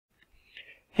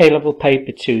A-Level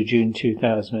Paper 2, June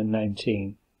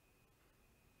 2019.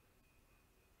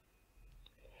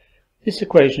 This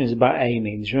equation is about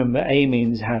amines. Remember,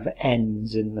 amines have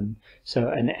N's in them. So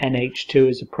an NH2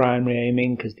 is a primary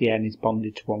amine because the N is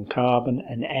bonded to one carbon.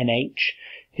 An NH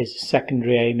is a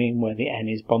secondary amine where the N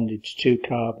is bonded to two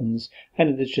carbons. And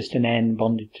if there's just an N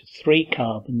bonded to three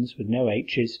carbons with no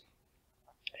H's,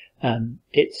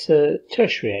 it's a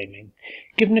tertiary amine.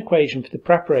 Given an equation for the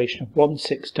preparation of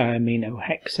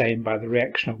 1,6-diaminohexane by the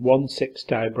reaction of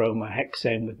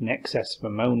 1,6-dibromohexane with an excess of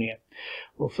ammonia.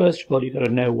 Well, first of all, you've got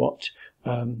to know what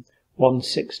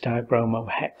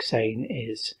 1,6-dibromohexane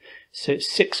is. So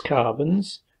it's 6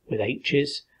 carbons with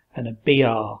H's and a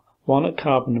Br, one at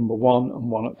carbon number 1 and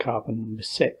one at carbon number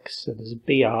 6. So there's a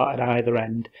Br at either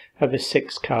end of a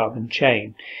 6-carbon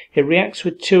chain. It reacts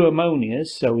with 2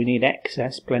 ammonias, so we need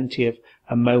excess, plenty of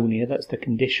ammonia. That's the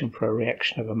condition for a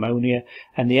reaction of ammonia.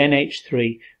 And the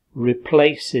NH3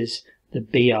 replaces the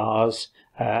Brs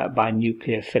by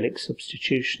nucleophilic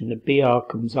substitution. The Br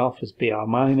comes off as Br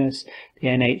minus, the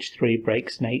NH3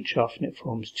 breaks an H off and it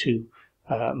forms 2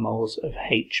 moles of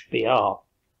HBr.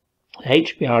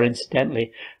 HBr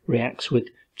incidentally reacts with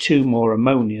 2 more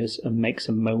ammonias and makes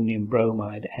ammonium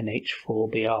bromide,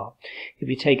 NH4Br. If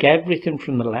you take everything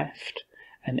from the left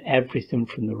and everything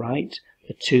from the right,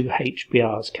 the 2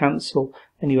 HBr's cancel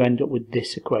and you end up with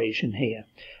this equation here.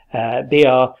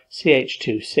 Br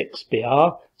CH2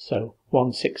 6Br, so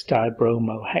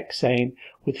 1,6-dibromohexane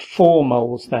with 4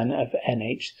 moles then of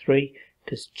NH3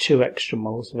 because 2 extra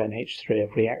moles of NH3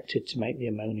 have reacted to make the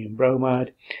ammonium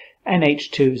bromide.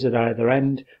 NH2s at either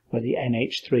end where the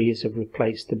NH3s have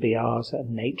replaced the Brs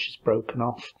and H is broken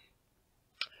off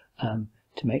to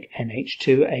make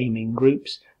NH2 amine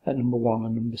groups at number 1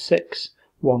 and number 6,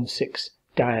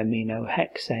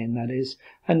 1,6-diaminohexane that is,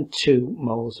 and 2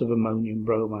 moles of ammonium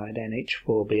bromide,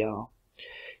 NH4Br.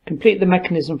 Complete the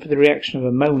mechanism for the reaction of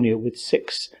ammonia with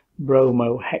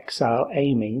 6-bromohexyl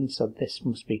amine, so this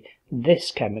must be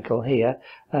this chemical here,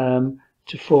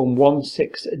 to form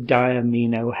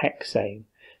 1,6-diaminohexane.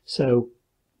 So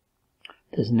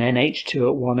there's an NH2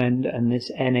 at one end and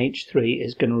this NH3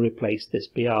 is going to replace this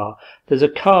Br. There's a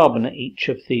carbon at each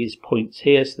of these points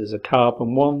here, so there's a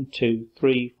carbon 1, 2,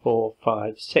 3, 4,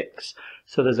 5, 6.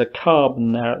 So there's a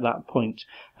carbon there at that point.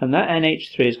 And that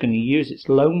NH3 is going to use its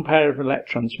lone pair of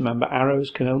electrons. Remember, arrows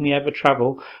can only ever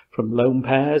travel from lone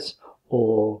pairs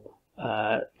or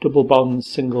double bonds,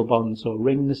 single bonds or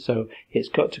rings, so it's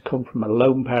got to come from a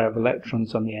lone pair of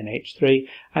electrons on the NH3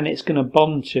 and it's going to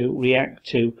bond to, react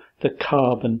to the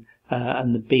carbon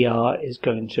and the Br is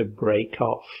going to break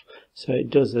off. So it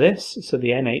does this, so the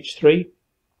NH3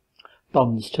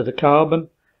 bonds to the carbon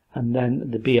and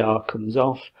then the Br comes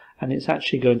off and it's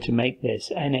actually going to make this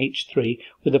NH3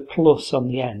 with a plus on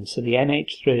the end. So the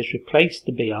NH3 has replaced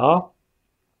the Br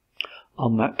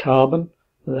on that carbon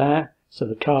there. So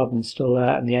the carbon's still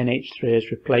there and the NH3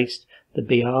 has replaced the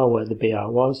Br where the Br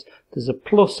was. There's a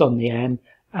plus on the N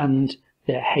and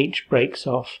the H breaks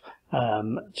off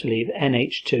to leave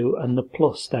NH2 and the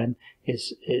plus then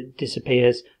it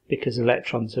disappears because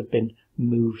electrons have been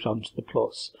moved onto the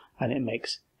plus and it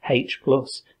makes H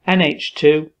plus,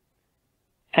 NH2,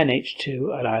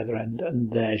 NH2 at either end,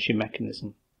 and there's your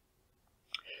mechanism.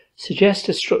 Suggest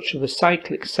a structure of a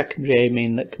cyclic secondary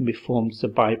amine that can be formed as a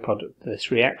byproduct of this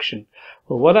reaction.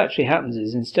 Well, what actually happens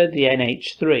is instead of the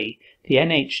NH3, the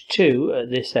NH2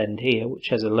 at this end here, which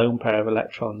has a lone pair of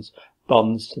electrons,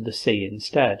 bonds to the C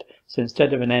instead. So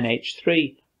instead of an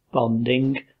NH3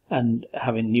 bonding and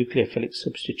having nucleophilic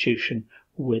substitution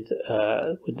with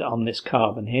on this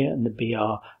carbon here and the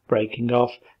Br breaking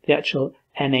off, the actual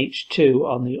NH2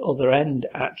 on the other end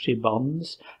actually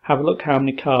bonds. Have a look how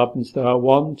many carbons there are.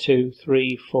 1, 2,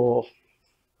 3, 4,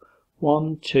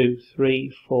 1, 2, 3,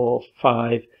 4,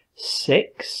 5,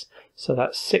 6. So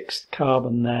that's 6th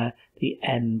carbon there the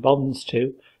N bonds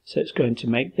to. So it's going to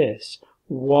make this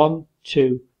 1,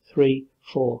 2, 3,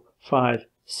 4, 5,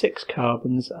 6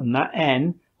 carbons and that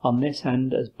N on this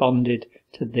end has bonded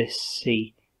to this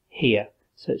C here.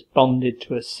 So it's bonded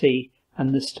to a C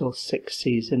and there's still 6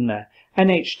 C's in there.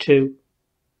 NH2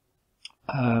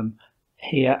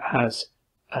 here has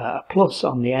a plus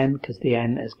on the N because the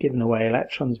N has given away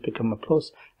electrons, become a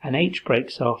plus, and H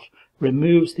breaks off,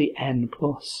 removes the N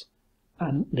plus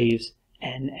and leaves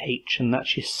NH, and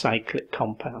that's your cyclic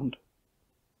compound.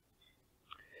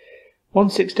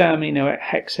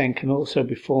 1,6-diaminohexane can also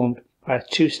be formed by a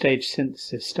 2-stage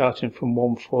synthesis starting from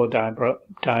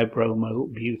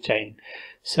 1,4-dibromobutane.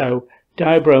 So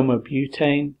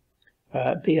dibromobutane,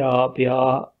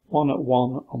 Br, 1 at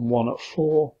 1 and 1 at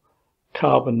 4,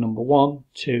 carbon number 1,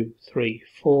 2, 3,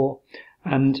 4,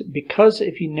 And because,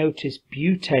 if you notice,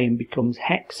 butane becomes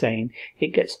hexane,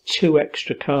 it gets 2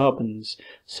 extra carbons.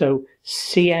 So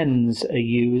CNs are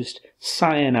used.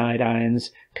 Cyanide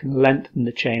ions can lengthen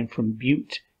the chain from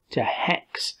but to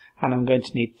hex, and I'm going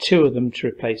to need 2 of them to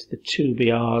replace the 2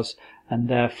 Brs, and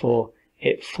therefore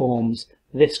it forms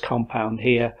this compound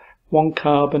here. 1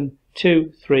 carbon,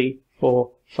 2, 3,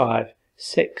 4, 5,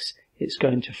 6. It's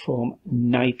going to form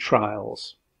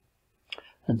nitriles.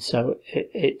 And so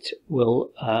it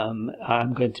will,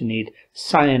 I'm going to need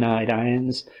cyanide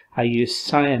ions. I use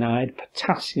cyanide,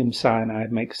 potassium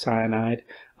cyanide makes cyanide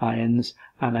ions,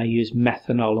 and I use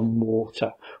methanol and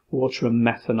water and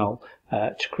methanol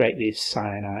to create these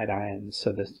cyanide ions.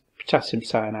 So the potassium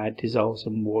cyanide dissolves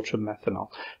in water and methanol.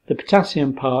 The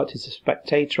potassium part is a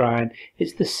spectator ion.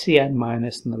 It's the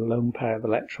Cn- and the lone pair of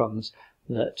electrons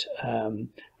that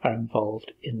are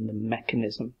involved in the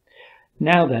mechanism.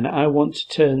 Now then, I want to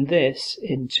turn this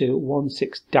into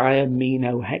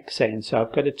 1,6-diaminohexane, so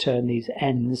I've got to turn these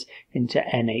N's into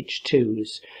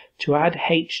NH2s. To add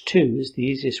H2s, the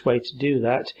easiest way to do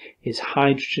that is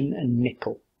hydrogen and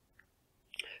nickel.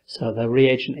 So the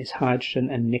reagent is hydrogen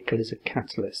and nickel is a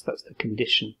catalyst. That's the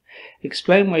condition.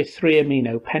 Explain why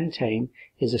 3-aminopentane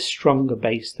is a stronger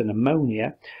base than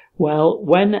ammonia. Well,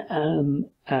 when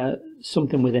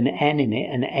something with an N in it,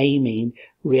 an amine,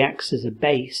 reacts as a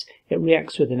base, it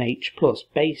reacts with an H+.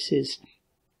 Bases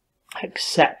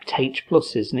accept H+,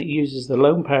 and it uses the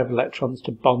lone pair of electrons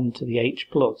to bond to the H+.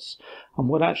 And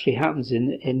what actually happens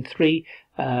in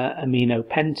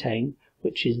 3-aminopentane,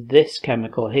 which is this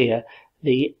chemical here,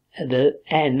 the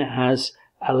N has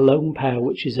a lone pair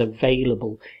which is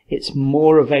available. It's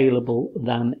more available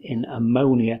than in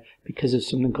ammonia because of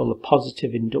something called a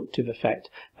positive inductive effect.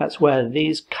 That's where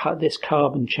this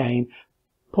carbon chain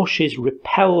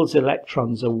repels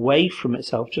electrons away from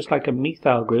itself. Just like a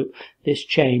methyl group, this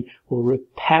chain will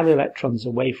repel electrons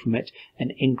away from it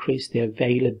and increase the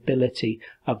availability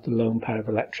of the lone pair of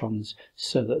electrons,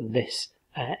 so that this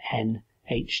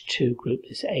NH2 group,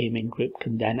 this amine group,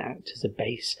 can then act as a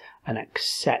base and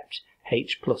accept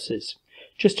H+s.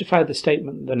 Justify the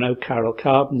statement that there are no chiral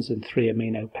carbons in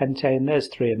 3-aminopentane. There's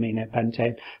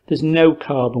 3-aminopentane. There's no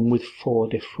carbon with 4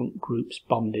 different groups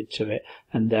bonded to it,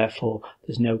 and therefore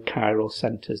there's no chiral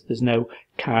centers. There's no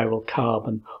chiral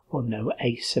carbon or no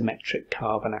asymmetric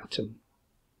carbon atom.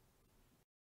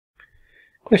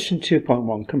 Question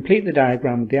 2.1. Complete the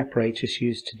diagram of the apparatus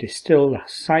used to distill the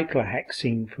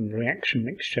cyclohexene from the reaction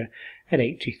mixture at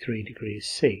 83 degrees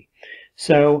C.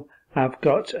 So I've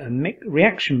got a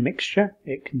reaction mixture.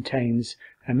 It contains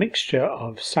a mixture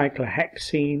of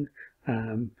cyclohexene,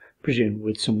 presumed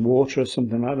with some water or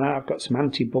something like that. I've got some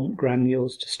anti-bump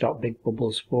granules to stop big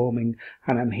bubbles forming,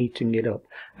 and I'm heating it up.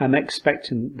 I'm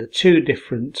expecting the two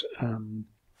different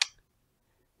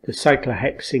the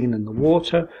cyclohexene and the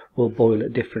water will boil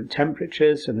at different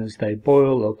temperatures, and as they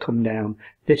boil they'll come down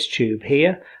this tube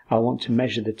here. I want to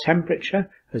measure the temperature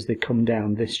as they come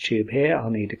down this tube here.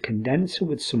 I'll need a condenser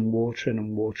with some water in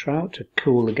and water out to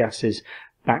cool the gases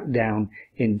back down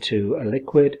into a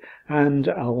liquid, and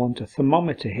I'll want a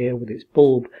thermometer here with its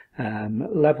bulb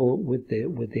level with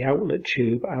the outlet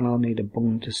tube, and I'll need a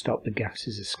bung to stop the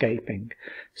gases escaping.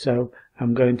 So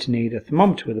I'm going to need a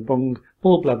thermometer with a bung,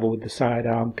 bulb level with the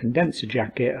sidearm, condenser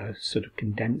jacket, a sort of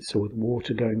condenser with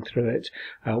water going through it.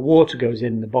 Water goes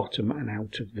in the bottom and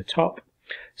out of the top.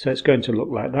 So it's going to look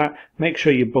like that. Make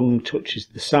sure your bung touches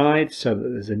the sides so that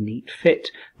there's a neat fit.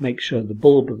 Make sure the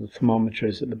bulb of the thermometer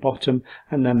is at the bottom,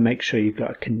 and then make sure you've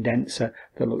got a condenser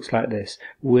that looks like this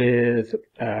with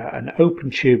an open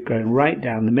tube going right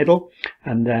down the middle,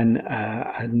 and then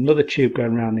another tube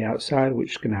going around the outside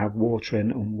which is going to have water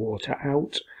in and water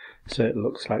out. So it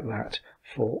looks like that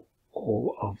for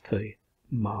all of the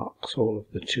marks, all of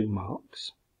the 2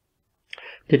 marks.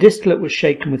 The distillate was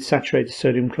shaken with saturated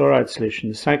sodium chloride solution.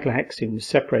 The cyclohexene was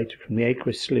separated from the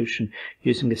aqueous solution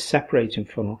using a separating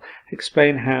funnel.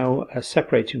 Explain how a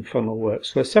separating funnel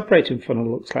works. Well, a separating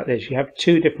funnel looks like this. You have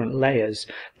 2 different layers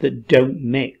that don't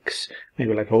mix,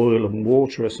 maybe like oil and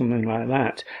water or something like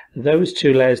that. Those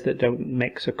 2 layers that don't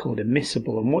mix are called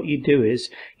immiscible, and what you do is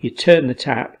you turn the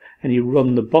tap and you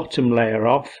run the bottom layer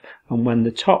off, and when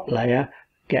the top layer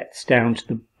gets down to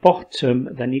the bottom,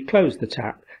 then you close the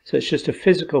tap. So it's just a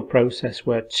physical process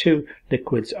where 2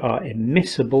 liquids are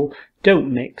immiscible,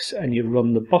 don't mix, and you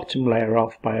run the bottom layer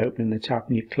off by opening the tap,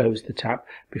 and you close the tap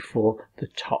before the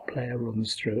top layer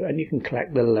runs through, and you can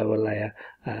collect the lower layer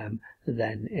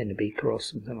then in a beaker or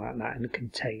something like that in a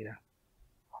container.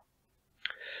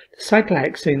 The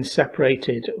cyclohexane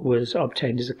separated was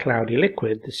obtained as a cloudy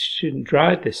liquid. The student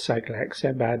dried this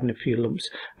cyclohexane by adding a few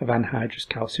lumps of anhydrous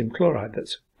calcium chloride.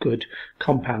 That's good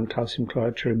compound, calcium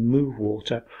chloride, to remove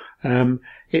water.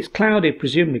 It's cloudy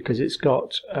presumably because it's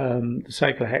got the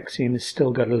cyclohexene has still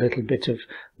got a little bit of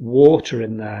water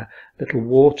in there, little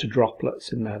water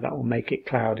droplets in there that will make it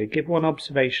cloudy. Give one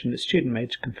observation the student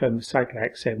made to confirm the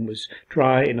cyclohexane was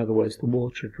dry, in other words the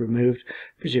water had removed.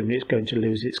 Presumably it's going to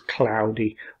lose its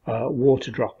cloudy water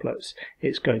droplets.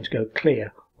 It's going to go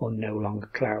clear or no longer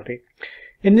cloudy.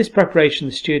 In this preparation,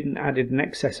 the student added an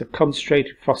excess of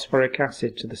concentrated phosphoric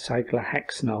acid to the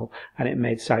cyclohexanol, and it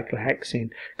made cyclohexene.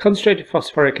 Concentrated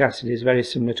phosphoric acid is very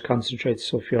similar to concentrated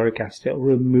sulfuric acid. It will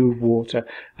remove water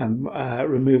and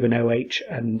remove an OH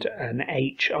and an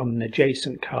H on an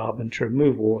adjacent carbon to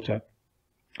remove water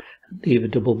and leave a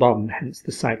double bond, hence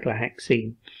the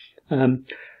cyclohexene.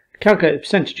 Calculate the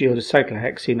percentage yield of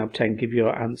cyclohexene obtained, give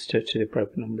your answer to the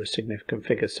appropriate number of significant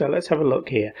figures. So let's have a look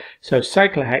here. So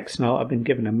cyclohexanol, I've been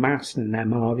given a mass and an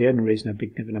MR. The only reason I've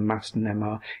been given a mass and an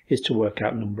MR is to work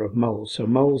out number of moles. So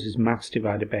moles is mass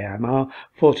divided by MR,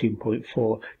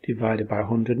 14.4 divided by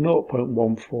 100,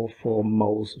 0.144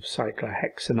 moles of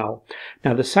cyclohexanol.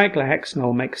 Now the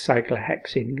cyclohexanol makes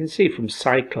cyclohexene. You can see from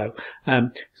cyclo,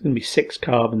 it's going to be 6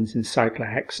 carbons in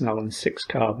cyclohexanol and 6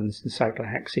 carbons in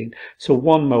cyclohexene. So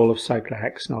 1 mole of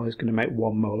cyclohexanol is going to make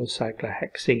 1 mole of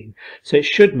cyclohexene. So it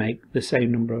should make the same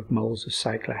number of moles of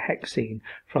cyclohexene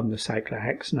from the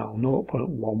cyclohexanol,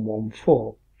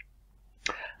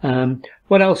 0.114.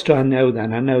 What else do I know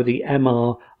then? I know the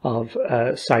MR of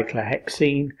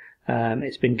cyclohexene.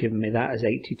 It's been given me that as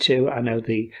 82. I know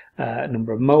the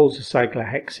number of moles of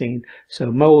cyclohexene.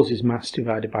 So moles is mass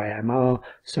divided by MR.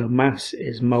 So mass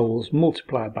is moles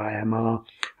multiplied by MR.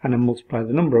 And I multiply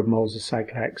the number of moles of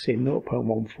cyclohexene,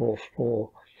 0.144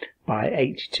 by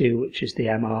 82, which is the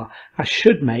MR. I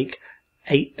should make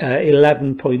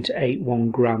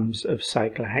 11.81 grams of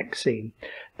cyclohexene.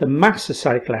 The mass of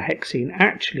cyclohexene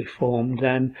actually formed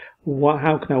then,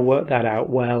 how can I work that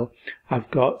out? Well, I've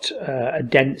got a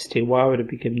density. Why would I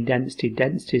be given density?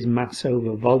 Density is mass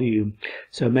over volume.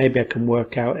 So maybe I can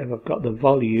work out if I've got the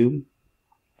volume.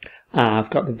 I've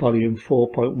got the volume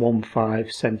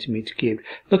 4.15 centimetre cubed.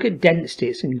 Look at density,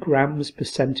 it's in grams per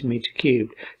centimetre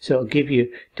cubed. So it'll give you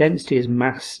density is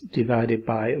mass divided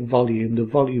by volume. The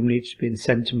volume needs to be in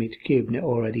centimetre cubed, and it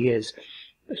already is.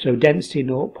 So density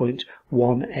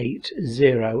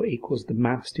 0.180 equals the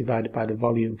mass divided by the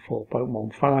volume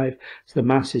 4.15. So the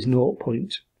mass is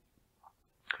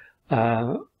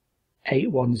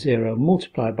 0.810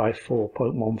 multiplied by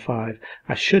 4.15.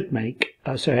 I should make,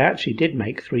 so I actually did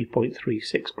make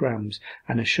 3.36 grams,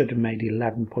 and I should have made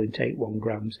 11.81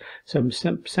 grams. So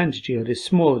percentage yield is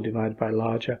smaller divided by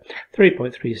larger.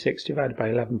 3.36 divided by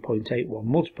 11.81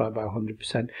 multiplied by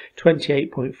 100%,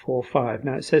 28.45.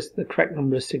 Now it says the correct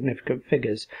number of significant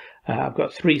figures. I've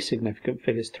got 3 significant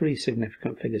figures, 3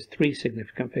 significant figures, 3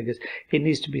 significant figures. It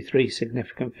needs to be 3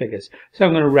 significant figures. So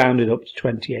I'm going to round it up to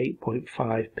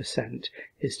 28.5%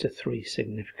 is to 3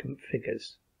 significant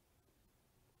figures.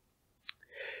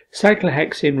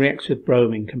 Cyclohexene reacts with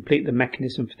bromine. Complete the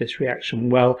mechanism for this reaction.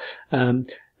 Well,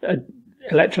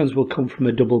 electrons will come from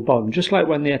a double bond, just like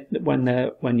when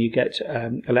you get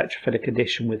electrophilic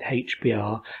addition with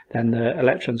HBr. Then the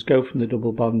electrons go from the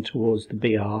double bond towards the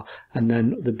Br, and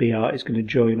then the Br is going to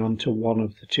join onto one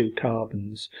of the 2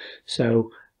 carbons.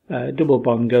 So double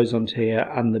bond goes onto here,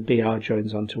 and the Br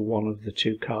joins onto one of the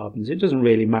 2 carbons. It doesn't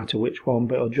really matter which one,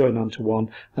 but it'll join onto one,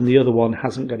 and the other one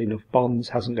hasn't got enough bonds,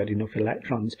 hasn't got enough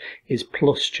electrons, is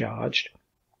plus charged.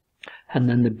 And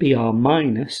then the Br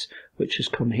minus, which has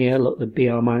come here, look, the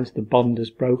Br minus, the bond has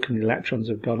broken, the electrons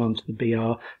have gone onto the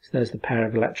Br, so there's the pair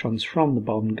of electrons from the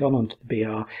bond gone onto the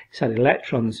Br. It's had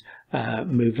electrons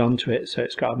moved onto it, so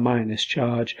it's got a minus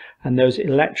charge, and those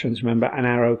electrons, remember, an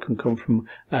arrow can come from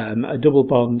a double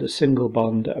bond, a single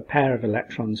bond, a pair of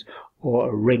electrons, or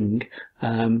a ring,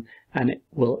 and it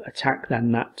will attack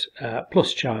then that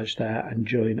plus charge there and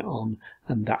join on,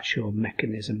 and that's your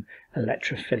mechanism,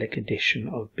 electrophilic addition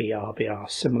of BrBr,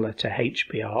 similar to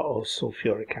HBr or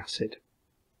sulfuric acid.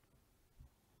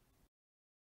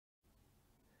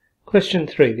 Question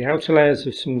 3. The outer layers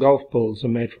of some golf balls are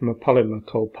made from a polymer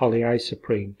called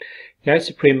polyisoprene. The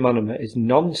isoprene monomer is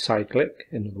non-cyclic,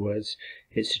 in other words,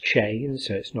 it's a chain,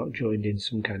 so it's not joined in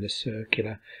some kind of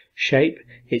circular shape.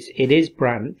 It is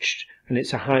branched, and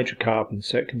it's a hydrocarbon,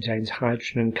 so it contains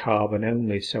hydrogen and carbon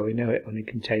only, so we know it only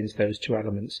contains those 2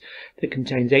 elements. It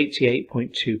contains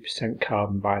 88.2%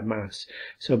 carbon by mass,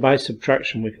 so by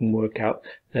subtraction we can work out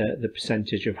the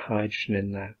percentage of hydrogen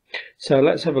in there. So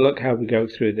let's have a look how we go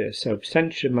through this. So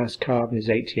percentage of mass carbon is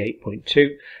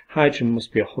 88.2, hydrogen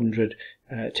must be 100,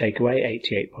 take away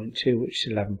 88.2, which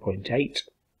is 11.8.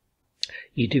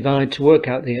 you divide to work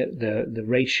out the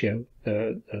ratio,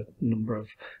 the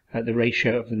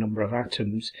ratio of the number of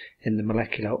atoms in the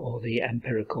molecular or the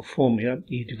empirical formula.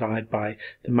 You divide by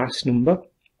the mass number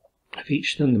of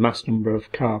each of them. The mass number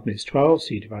of carbon is 12,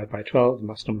 so you divide by 12. The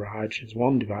mass number of hydrogen is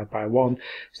 1, divide by 1.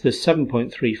 So there's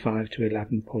 7.35 to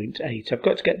 11.8. I've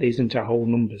got to get these into whole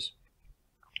numbers.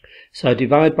 So I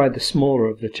divide by the smaller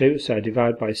of the two, so I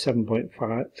divide by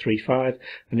 7.35,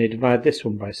 and I divide this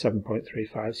one by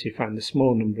 7.35, so you find the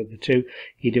small number of the two.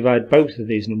 You divide both of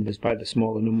these numbers by the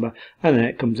smaller number, and then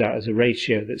it comes out as a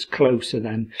ratio that's closer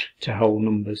then to whole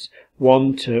numbers,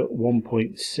 1 to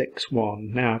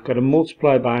 1.61. Now I've got to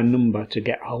multiply by a number to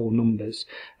get whole numbers.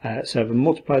 So if I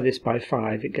multiply this by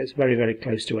 5, it gets very, very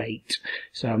close to 8.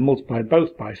 So I multiply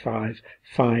both by 5,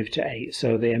 5 to 8.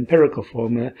 So the empirical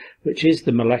formula, which is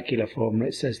the molecular formula,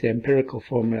 it says the empirical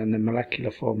formula and the molecular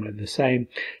formula are the same,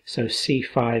 so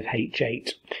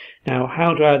C5H8. Now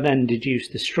how do I then deduce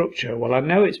the structure? Well, I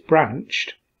know it's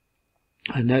branched.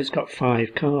 I know it's got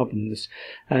 5 carbons,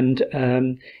 and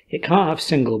it can't have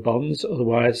single bonds,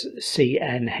 otherwise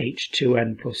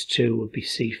CnH2n plus 2 would be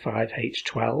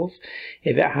C5H12.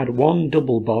 If it had one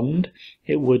double bond,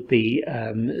 it would be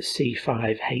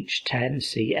C5H10,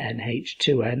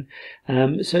 CnH2n.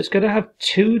 So it's going to have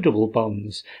 2 double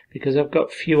bonds, because I've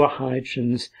got fewer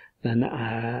hydrogens than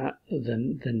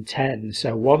 10.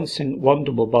 So one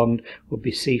double bond would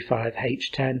be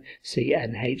C5H10,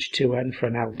 CnH2n for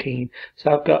an alkene.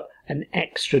 So I've got an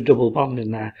extra double bond in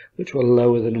there, which will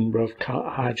lower the number of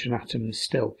hydrogen atoms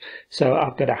still. So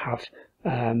I've got to have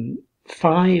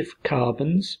 5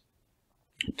 carbons,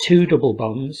 2 double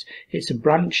bonds. It's a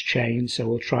branch chain, so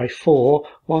we'll try 4.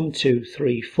 1, 2,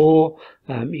 3, 4.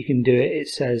 You can do it. It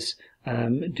says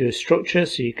do a structure,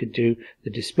 so you could do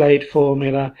the displayed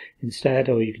formula instead,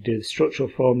 or you could do the structural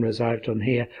formula as I've done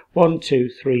here. 1, 2,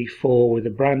 3, 4 with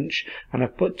a branch, and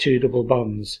I've put 2 double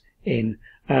bonds in.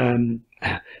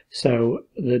 So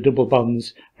the double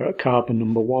bonds are at carbon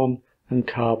number 1 and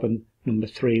carbon number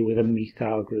 3 with a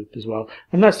methyl group as well.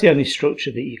 And that's the only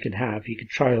structure that you can have. You could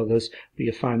try others, but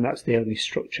you'll find that's the only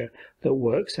structure that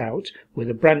works out with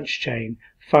a branch chain,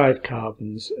 5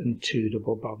 carbons and 2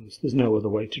 double bonds. There's no other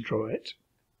way to draw it.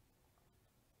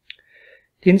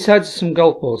 The insides of some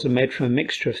golf balls are made from a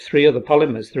mixture of 3 other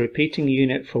polymers. The repeating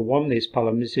unit for one of these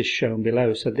polymers is shown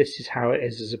below. So this is how it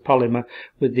is as a polymer,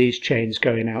 with these chains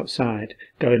going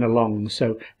along.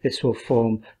 So this will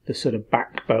form the sort of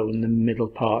backbone, the middle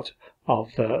part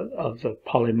of the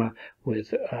polymer,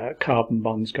 with carbon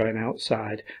bonds going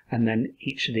outside, and then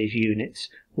each of these units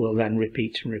will then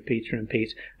repeat and repeat and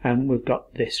repeat, and we've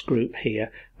got this group here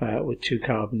with 2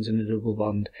 carbons and a double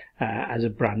bond as a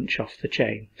branch off the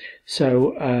chain.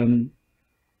 So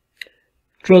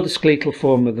draw the skeletal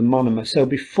form of the monomer. So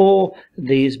before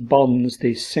these bonds,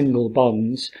 these single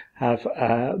bonds, have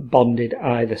bonded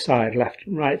either side, left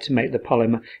and right, to make the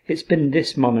polymer, it's been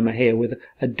this monomer here with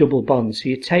a double bond. So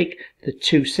you take the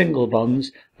 2 single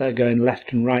bonds that are going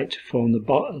left and right to form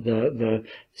the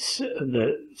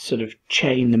sort of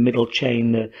chain, the middle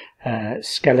chain, the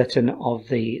skeleton of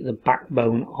the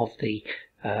backbone of the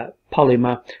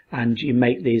polymer, and you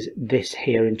make this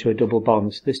here into a double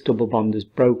bond. So this double bond is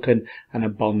broken and a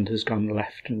bond has gone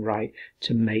left and right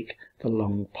to make the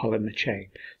long polymer chain.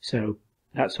 So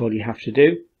that's all you have to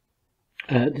do.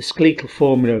 The skeletal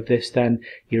formula of this, then,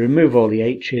 you remove all the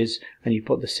H's and you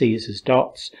put the C's as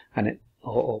dots and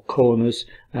or corners,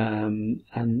 and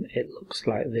it looks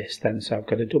like this then. So I've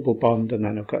got a double bond, and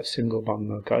then I've got a single bond,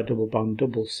 and I've got a double bond,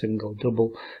 double, single,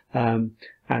 double,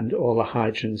 and all the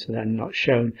hydrogens are then not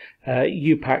shown.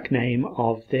 UPAC name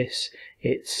of this,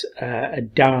 it's a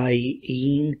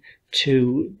diene,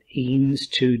 2 enes,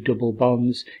 2 double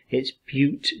bonds. It's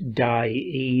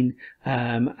butadiene,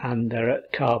 and they're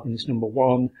at carbons number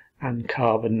 1 and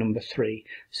carbon number 3.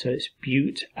 So it's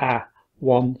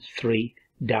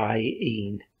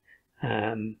but-1,3-diene.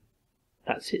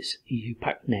 That's its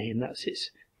UPAC name, that's its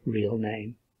real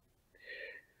name.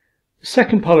 The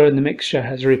second polymer in the mixture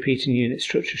has a repeating unit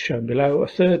structure shown below. A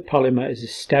third polymer is a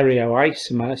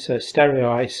stereoisomer. So a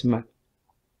stereoisomer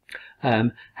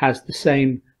has the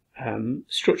same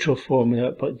structural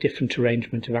formula but different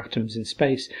arrangement of atoms in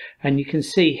space, and you can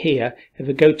see here, if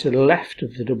I go to the left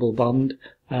of the double bond,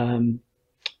 if I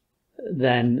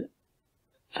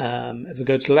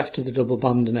go to the left of the double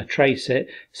bond and I trace it,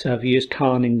 so I've used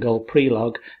Kern-Ingold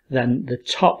Prelog, then the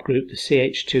top group, the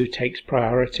CH2, takes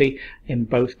priority. in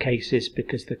both cases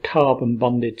because the carbon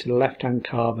bonded to the left-hand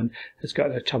carbon has got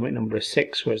an atomic number of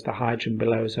 6, whereas the hydrogen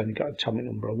below has only got an atomic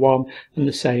number of 1, and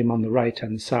the same on the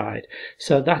right-hand side.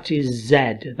 So that is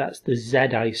Z, that's the Z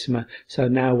isomer. So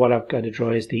now what I've got to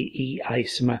draw is the E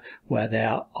isomer, where they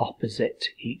are opposite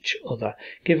each other.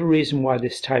 Give a reason why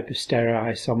this type of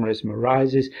stereoisomerism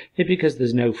arises is because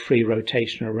there's no free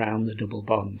rotation around the double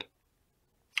bond.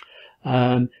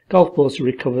 Golf balls are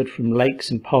recovered from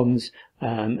lakes and ponds,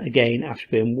 again after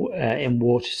being in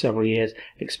water several years.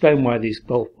 Explain why these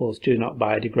golf balls do not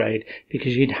biodegrade,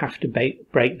 because you'd have to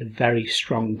break the very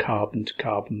strong carbon to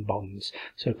carbon bonds.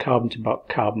 So carbon to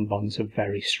carbon bonds are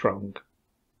very strong.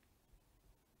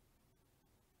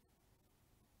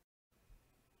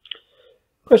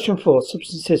 Question 4.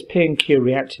 Substances P and Q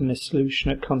react in a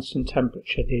solution at constant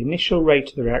temperature. The initial rate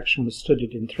of the reaction was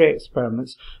studied in 3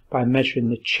 experiments by measuring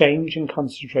the change in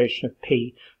concentration of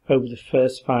P over the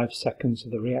first 5 seconds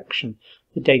of the reaction.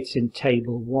 The data is in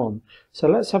table 1. So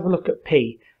let's have a look at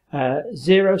P.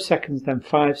 0 seconds, then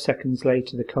 5 seconds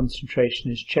later the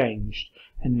concentration has changed.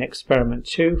 And in experiment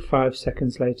 2, 5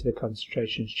 seconds later the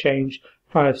concentration has changed.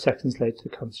 5 seconds later the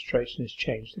concentration has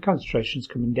changed. The concentration is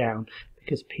coming down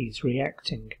because P is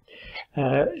reacting.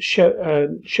 Show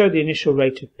the initial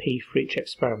rate of P for each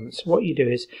experiment. So what you do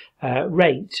is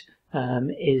rate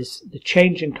is the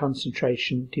change in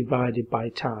concentration divided by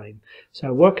time.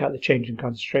 So work out the change in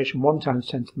concentration, 1 times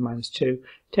 10 to the minus 2,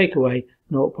 take away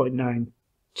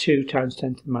 0.92 times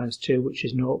 10 to the minus 2, which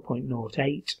is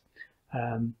 0.08.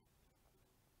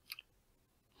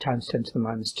 Times 10 to the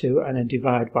minus 2, and then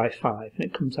divide by 5, and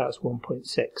it comes out as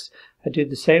 1.6. I do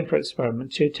the same for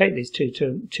experiment 2. Take these two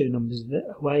numbers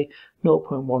away,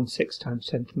 0.16 times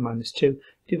 10 to the minus 2,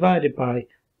 divided by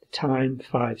the time,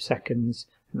 5 seconds,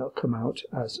 and it'll come out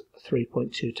as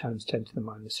 3.2 times 10 to the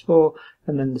minus 4,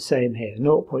 and then the same here,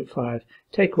 0.5,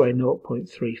 take away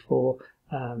 0.34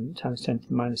 times 10 to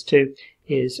the minus 2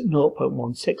 is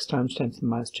 0.16 times 10 to the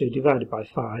minus 2, divided by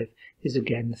 5 is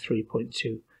again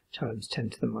 3.2 times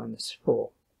 10 to the minus 4.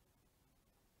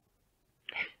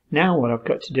 Now what I've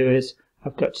got to do is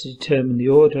I've got to determine the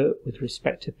order with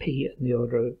respect to P and the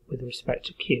order with respect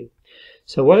to Q.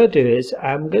 So what I do is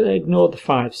I'm going to ignore the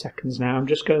 5 seconds now. I'm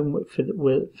just going for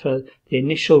the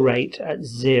initial rate at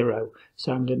 0.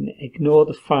 So I'm going to ignore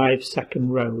the 5 second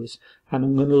rows, and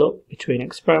I'm going to look between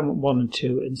experiment 1 and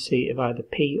 2 and see if either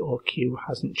P or Q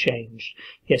hasn't changed.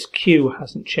 Yes, Q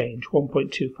hasn't changed.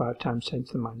 1.25 times 10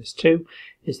 to the minus 2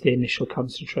 is the initial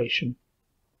concentration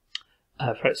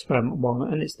for experiment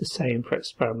 1, and it's the same for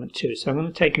experiment 2. So I'm going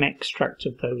to take an extract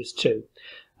of those two.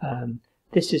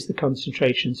 This is the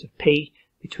concentrations of P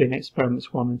between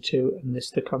experiments 1 and 2, and this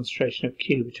is the concentration of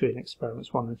Q between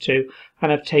experiments 1 and 2,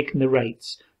 and I've taken the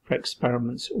rates for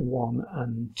experiments 1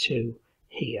 and 2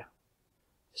 here.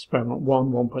 Experiment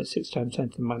 1, 1.6 times 10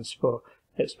 to the minus 4,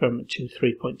 experiment 2,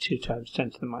 3.2 times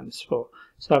 10 to the minus 4.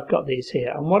 So I've got these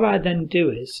here, and what I then do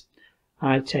is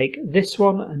I take this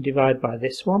one and divide by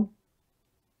this one,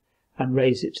 and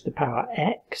raise it to the power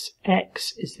x.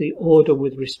 X is the order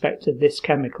with respect to this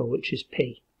chemical, which is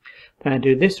P. Then I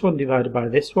do this one divided by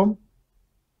this one,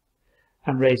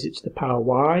 and raise it to the power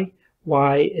y.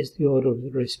 Y is the order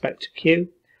with respect to Q,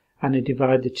 and I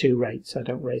divide the two rates. I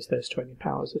don't raise those to any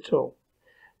powers at all.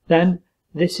 Then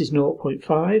this is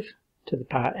 0.5 to the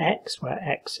power x, where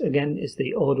x again is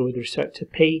the order with respect to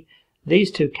P.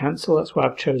 These two cancel, that's why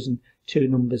I've chosen two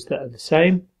numbers that are the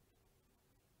same.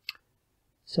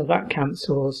 So that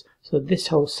cancels, so this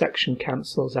whole section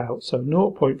cancels out. So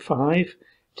 0.5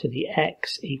 to the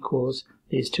x equals,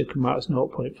 these two come out as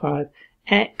 0.5.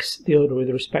 X, the order with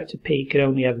respect to P, can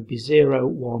only ever be 0,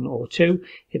 1 or 2.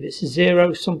 If it's a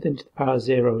 0, something to the power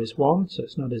 0 is 1, so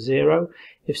it's not a 0.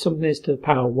 If something is to the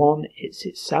power 1, it's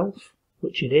itself,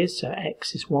 which it is, so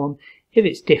x is 1. If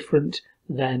it's different,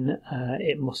 then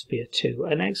it must be a 2.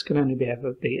 And x can only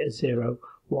ever be a 0,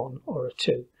 1 or a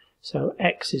 2. So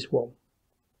x is 1.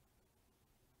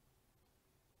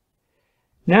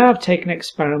 Now I've taken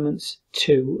experiments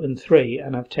 2 and 3,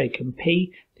 and I've taken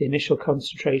P, the initial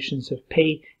concentrations of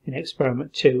P in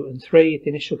experiment 2 and 3, the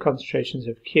initial concentrations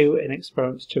of Q in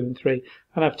experiments 2 and 3,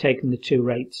 and I've taken the two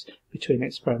rates between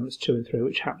experiments 2 and 3,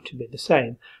 which happen to be the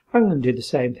same. I'm going to do the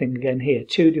same thing again here.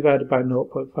 2 divided by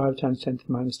 0.5 times 10 to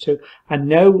the minus 2. I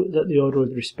know that the order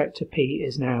with respect to P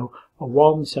is now a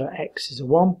 1, so x is a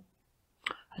 1.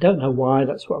 I don't know why,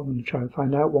 that's what I'm going to try and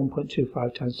find out.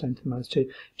 1.25 times 10 to the minus 2,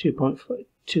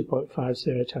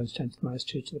 2.50 times 10 to the minus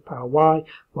 2 to the power y,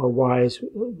 well y is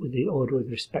with the order with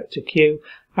respect to Q,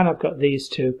 and I've got these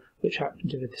two which happen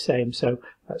to be the same, so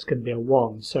that's going to be a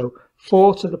 1. So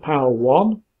 4 to the power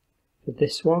 1 for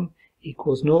this one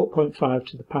equals 0.5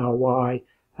 to the power y.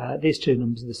 These two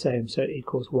numbers are the same, so it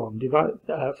equals 1. 4 to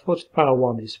the power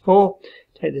 1 is 4.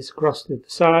 Take this across to the other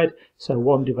side, so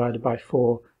 1 divided by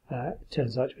 4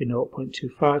 turns out to be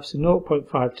 0.25. So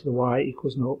 0.5 to the y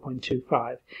equals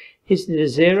 0.25. Is it a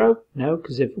 0? No,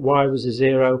 because if y was a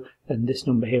 0, then this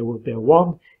number here would be a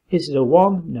 1. Is it a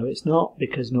 1? No, it's not,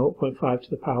 because 0.5 to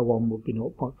the power 1 would be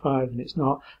 0.5, and it's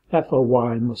not. Therefore,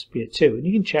 y must be a 2. And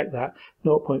you can check that.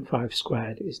 0.5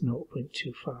 squared is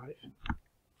 0.25.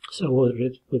 So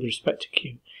with respect to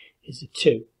Q is a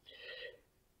 2.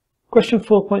 Question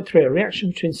 4.3. A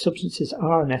reaction between substances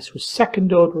R and S was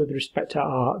second order with respect to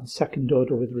R and second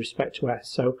order with respect to S.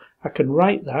 So I can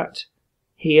write that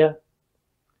here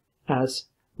as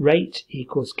rate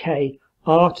equals K,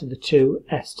 R to the 2,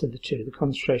 S to the 2. The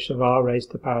concentration of R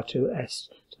raised to the power 2, S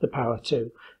to the power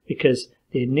 2. Because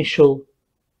the initial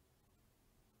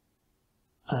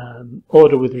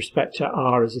order with respect to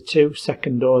R is a 2,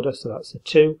 second order, so that's a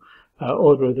 2.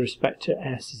 Order with respect to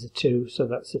S is a 2, so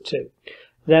that's a 2.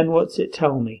 Then what's it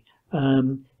tell me?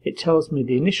 It tells me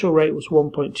the initial rate was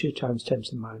 1.2 times 10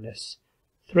 to the minus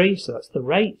 3, so that's the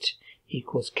rate,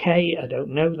 equals K. I don't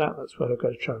know that, that's what I've got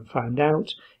to try and find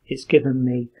out. It's given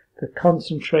me the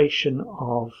concentration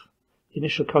of, the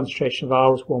initial concentration of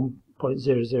R was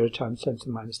 1.00 times 10 to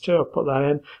the minus 2. I'll put that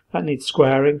in. That needs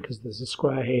squaring because there's a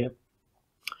square here.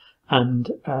 And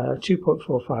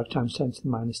 2.45 times 10 to the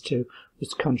minus 2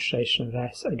 was the concentration of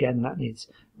S. Again, that needs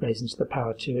raising to the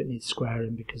power 2. It needs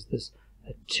squaring because there's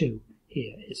a 2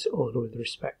 here. It's order with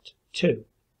respect to.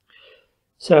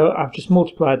 So I've just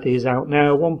multiplied these out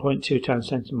now. 1.2 times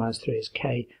 10 to the minus 3 is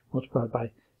K, multiplied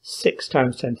by 6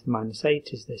 times 10 to the minus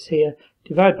 8 is this here.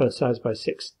 Divide both sides by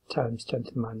 6 times 10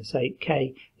 to the minus 8.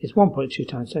 K is 1.2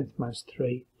 times 10 to the minus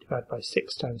 3, divided by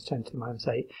 6 times 10 to the minus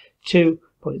 8.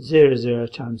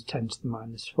 2.00 times 10 to the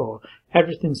minus 4.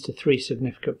 Everything's to 3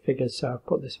 significant figures, so I've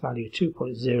put this value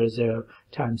 2.00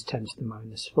 times 10 to the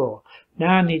minus 4.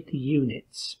 Now I need the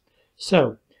units.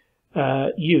 So,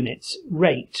 units.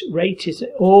 Rate. Rate is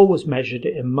always measured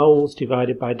in moles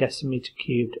divided by decimeter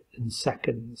cubed in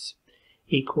seconds.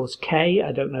 Equals K.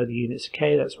 I don't know the units of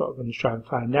K, that's what we're going to try and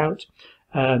find out.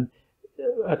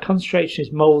 A concentration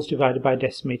is moles divided by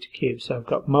decimeter cubed. So I've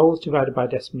got moles divided by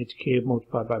decimeter cubed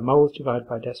multiplied by moles divided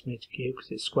by decimeter cubed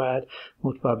because it's squared,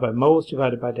 multiplied by moles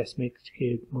divided by decimeter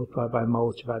cubed multiplied by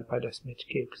moles divided by decimeter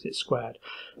cubed because it's squared.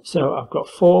 So I've got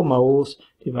 4 moles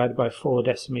divided by 4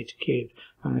 decimeter cubed.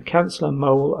 I'm going to cancel a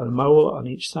mole on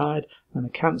each side. I'm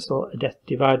going to cancel a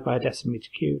divide by a decimeter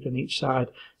cubed on each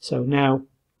side. So now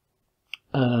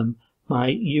my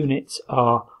units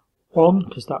are 1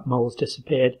 because that mole's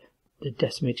disappeared. The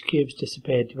decimeter cubes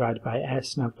disappeared, divided by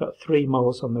S, and I've got 3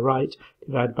 moles on the right,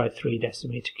 divided by 3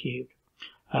 decimeter cubed.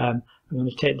 I'm going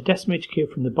to take the decimeter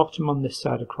cube from the bottom on this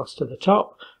side across to the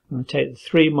top. I'm going to take the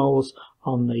 3 moles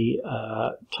on the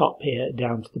top here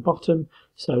down to the bottom.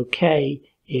 So K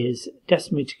is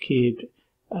decimeter cubed,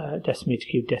 decimeter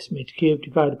cubed,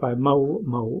 divided by mole,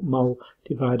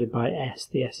 divided by S.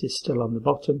 The S is still on the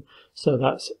bottom. So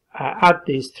that's, add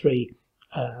these 3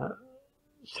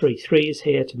 3's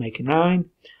here to make a 9.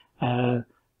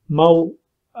 Mole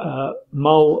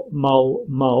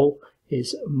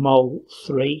is mole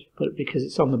 3, but because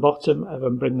it's on the bottom, if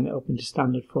I'm bringing it up into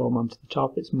standard form onto the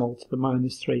top, it's mole to the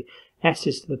minus 3. S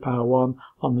is to the power 1.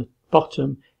 On the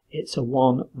bottom, it's a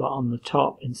 1, but on the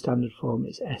top, in standard form,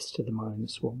 it's S to the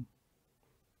minus 1.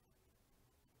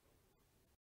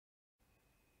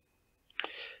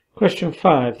 Question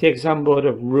 5. The exam board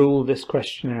have ruled this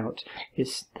question out.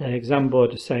 It's the exam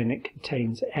board is saying it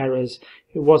contains errors.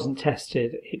 It wasn't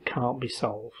tested. It can't be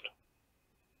solved.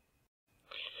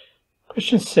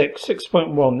 Question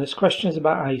 6.1. This question is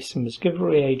about isomers. Give a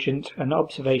reagent and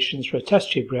observations for a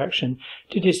test tube reaction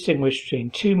to distinguish between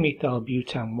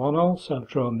 2-methyl-butan 1-ol. So I've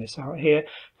drawn this out here.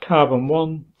 Carbon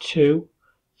 1, 2,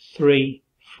 3,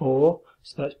 4.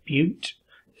 So that's bute.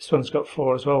 This one's got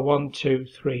 4 as well. 1, 2,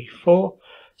 3, 4.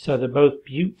 So they're both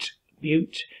bute.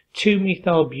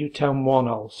 2-methyl-butan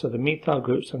 1-ol. So the methyl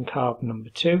group's on carbon number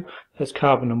 2. There's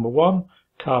carbon number 1,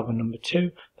 carbon number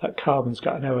 2. That carbon's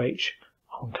got an OH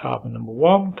on carbon number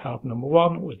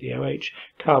 1 with the OH.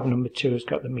 Carbon number 2 has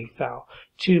got the methyl.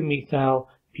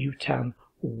 2-methyl-butan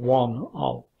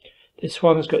 1-ol. This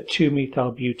one has got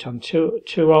 2-methyl-butan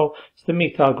 2-ol. So the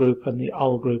methyl group and the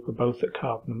ol group are both at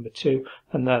carbon number 2.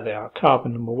 And there they are.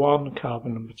 Carbon number 1,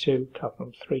 carbon number 2, carbon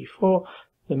number 3, 4.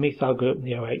 The methyl group and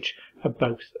the OH are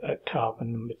both at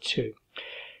carbon number 2.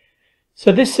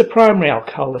 So this is a primary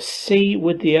alcohol. The C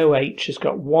with the OH has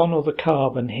got one other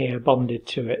carbon here bonded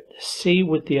to it. The C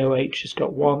with the OH has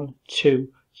got 1, 2,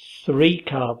 3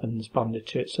 carbons bonded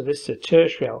to it. So this is a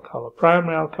tertiary alcohol, a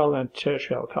primary alcohol and a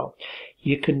tertiary alcohol.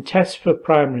 You can test for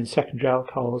primary and secondary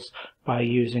alcohols by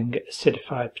using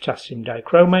acidified potassium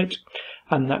dichromate,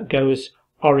 and that goes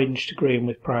orange to green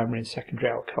with primary and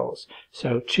secondary alcohols.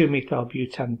 So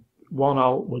 2-methylbutan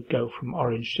 1-ol would go from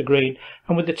orange to green,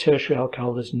 and with the tertiary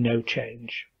alcohol there's no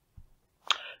change.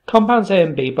 Compounds A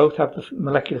and B both have the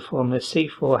molecular formula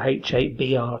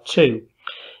C4H8Br2.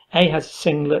 A has a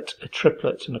singlet, a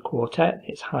triplet and a quartet.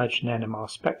 It's hydrogen NMR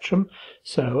spectrum.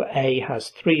 So A has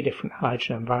 3 different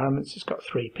hydrogen environments. It's got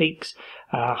 3 peaks.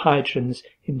 Hydrogens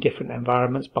in different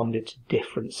environments bonded to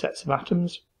different sets of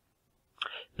atoms.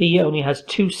 B only has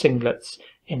 2 singlets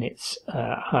in its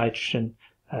hydrogen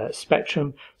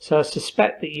spectrum, so I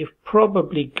suspect that you've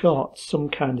probably got some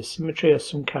kind of symmetry or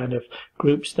some kind of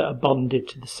groups that are bonded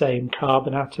to the same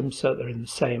carbon atom, so they're in the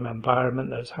same environment,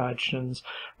 those hydrogens.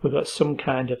 We've got some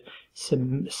kind of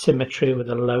symmetry with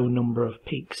a low number of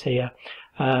peaks here.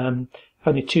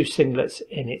 Only 2 singlets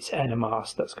in its NMR,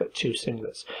 so that's got 2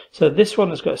 singlets. So this one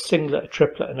has got a singlet, a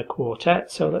triplet and a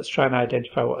quartet, so let's try and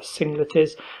identify what a singlet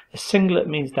is. A singlet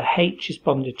means the H is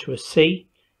bonded to a C.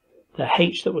 The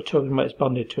H that we're talking about is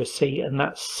bonded to a C, and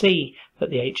that C that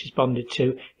the H is bonded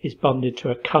to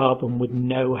a carbon with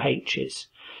no H's.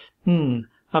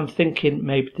 I'm thinking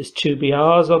maybe there's 2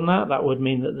 Brs on that. That would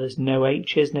mean that there's no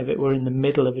H's, and if it were in the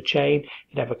middle of a chain,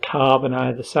 you'd have a carbon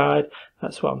either side.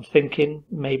 That's what I'm thinking.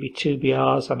 Maybe 2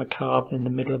 Brs on a carbon in the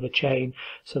middle of a chain.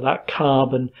 So that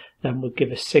carbon then would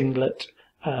give a singlet,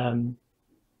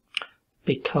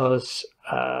 because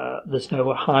there's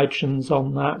no hydrogens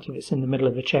on that. If it's in the middle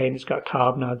of a chain, it's got a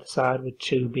carbon either side with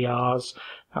 2 Brs.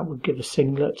 That would give a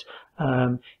singlet.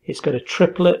 It's got a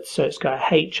triplet, so it's got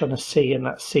a H on a C, and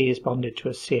that C is bonded to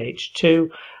a CH2,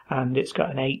 and it's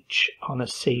got an H on a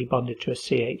C bonded to a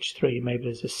CH3. Maybe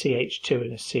there's a CH2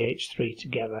 and a CH3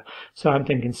 together. So I'm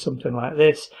thinking something like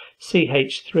this: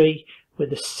 CH3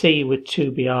 with a C with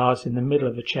 2 Brs in the middle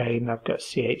of a chain. I've got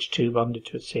CH2 bonded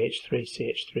to a CH3,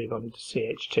 CH3 bonded to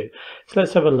CH2. So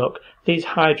let's have a look. These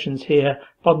hydrogens here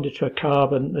bonded to a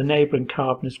carbon. The neighbouring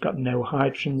carbon has got no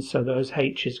hydrogens, so those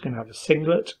H's are going to have a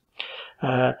singlet.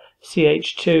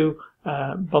 CH2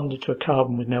 bonded to a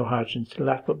carbon with no hydrogens to the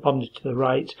left, but bonded to the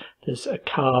right there's a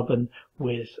carbon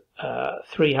with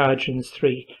 3 hydrogens.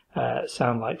 3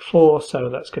 sound like 4, so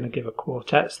that's going to give a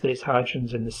quartet. So these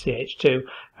hydrogens in the CH2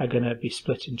 are going to be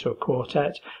split into a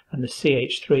quartet, and the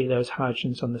CH3, those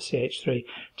hydrogens on the CH3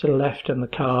 to the left and the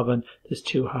carbon, there's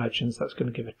 2 hydrogens. That's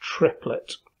going to give a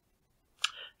triplet.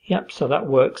 Yep, so that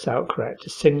works out correct. A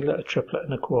singlet, a triplet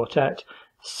and a quartet.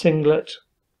 Singlet,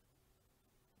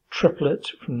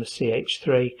 triplet from the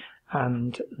CH3,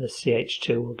 and the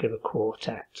CH2 will give a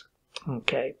quartet.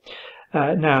 Okay,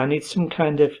 now I need some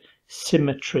kind of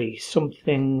symmetry,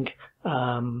 something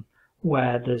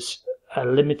where there's a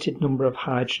limited number of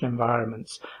hydrogen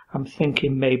environments. I'm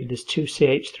thinking maybe there's 2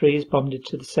 CH3s bonded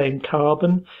to the same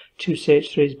carbon. 2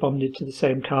 CH3s bonded to the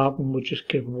same carbon would just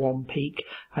give 1 peak,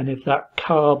 and if that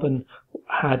carbon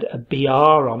had a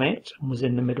Br on it and was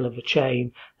in the middle of a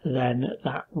chain, then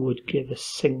that would give a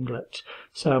singlet.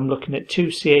 So I'm looking at 2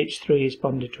 CH3s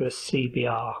bonded to a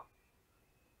CBr.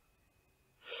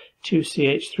 2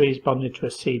 CH3s bonded to a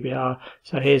CBr.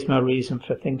 So here's my reason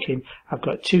for thinking. I've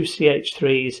got 2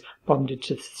 CH3s bonded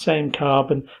to the same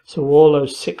carbon, so all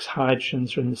those 6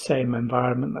 hydrogens are in the same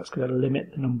environment. That's going to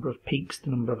limit the number of peaks, the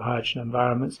number of hydrogen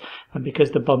environments, and because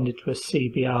they're bonded to a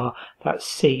CBr, that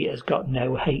C has got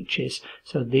no H's,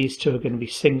 so these 2 are going to be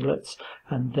singlets,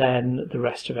 and then the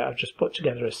rest of it I've just put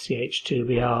together as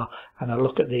CH2Br, and I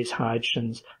look at these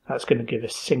hydrogens, that's going to give a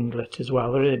singlet as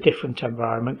well. They're in a different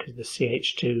environment because the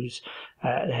CH2s,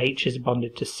 the H's are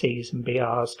bonded to C's and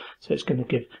Brs, so it's going to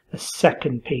give a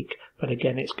second peak, but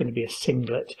again it's going to be a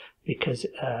singlet because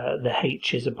the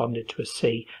H's are bonded to a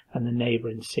C and the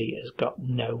neighbouring C has got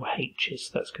no H's.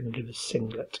 That's going to give a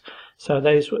singlet. So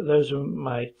those are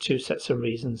my 2 sets of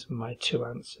reasons and my 2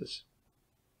 answers.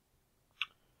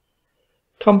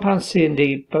 Compounds C and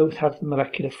D both have the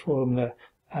molecular formula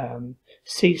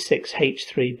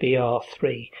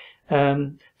C6H3Br3.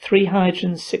 3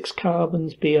 hydrogens, 6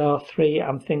 carbons, Br3.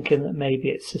 I'm thinking that maybe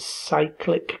it's a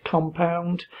cyclic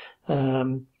compound.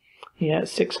 Yeah,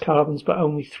 6 carbons but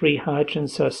only 3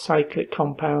 hydrogens, so a cyclic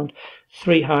compound.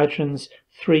 3 hydrogens,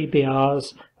 3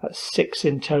 Brs, That's 6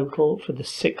 in total for the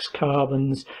 6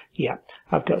 carbons. Yeah,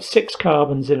 I've got 6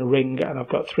 carbons in a ring, and I've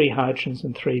got 3 hydrogens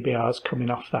and 3 Brs coming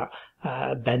off that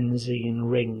benzene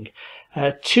ring.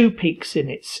 2 peaks in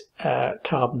its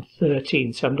carbon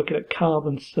 13, so I'm looking at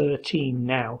carbon 13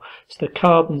 now. So the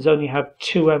carbons only have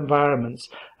 2 environments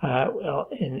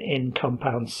in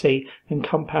compound C, and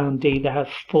compound D they have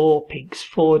 4 peaks,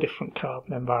 4 different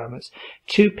carbon environments.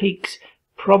 2 peaks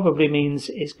probably means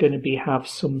it's going to have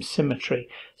some symmetry.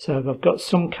 So if I've got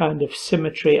some kind of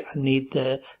symmetry, I need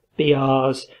the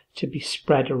Brs to be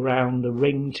spread around the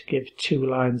ring to give 2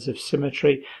 lines of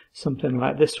symmetry, something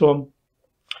like this one.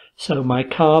 So my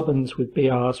carbons with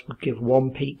Brs would give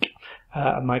 1 peak,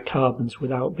 and my carbons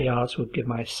without Brs would give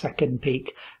my second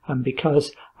peak. And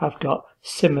because I've got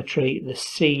symmetry, the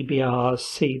CBrs,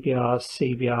 CBrs,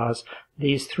 CBrs,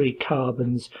 these 3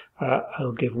 carbons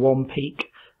will give 1 peak,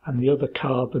 and the other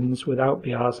carbons without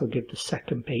Brs will give the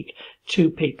second peak, 2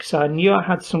 peaks. So I knew I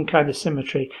had some kind of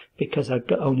symmetry because I've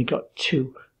only got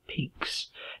 2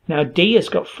 peaks. Now D has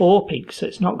got 4 peaks, so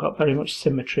it's not got very much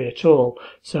symmetry at all.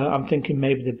 So I'm thinking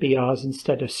maybe the Brs,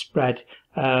 instead of spread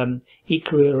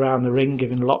equally around the ring,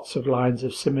 giving lots of lines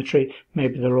of symmetry,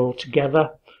 maybe they're all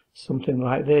together, something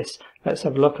like this. Let's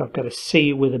have a look. I've got a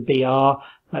C with a Br.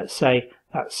 Let's say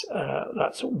that's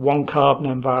 1 carbon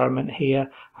environment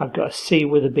here. I've got a C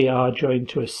with a Br joined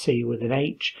to a C with an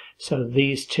H. So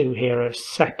these 2 here are a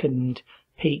second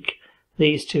peak.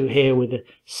 These 2 here with a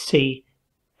CH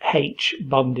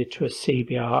bonded to a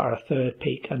CBr are a third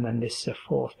peak, and then this is a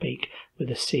 4th peak with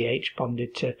a CH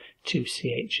bonded to 2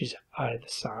 CHs either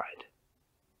side.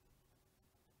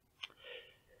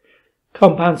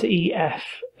 Compounds E,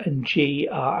 F and G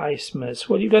are isomers.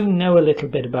 Well, you've got to know a little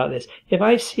bit about this. If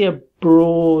I see a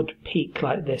broad peak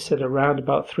like this at around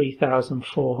about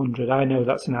 3,400, I know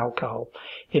that's an alcohol.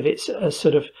 If it's a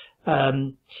sort of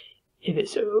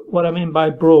what I mean by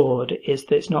broad is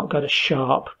that it's not got a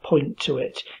sharp point to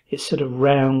it. It's sort of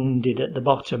rounded at the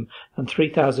bottom. And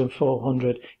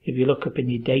 3,400, if you look up in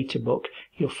your data book,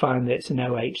 you'll find that it's an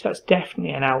OH. That's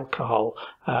definitely an alcohol.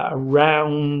 A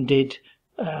rounded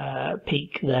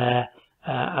peak there,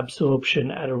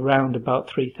 absorption at around about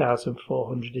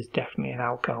 3,400 is definitely an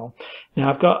alcohol.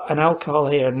 Now I've got an alcohol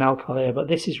here and an alcohol here, but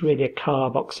this is really a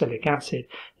carboxylic acid.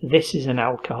 This is an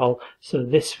alcohol, so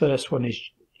this first one is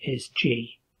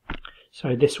G.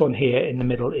 So this one here in the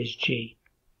middle is G.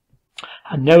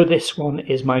 I know this one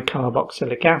is my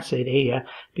carboxylic acid here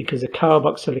because a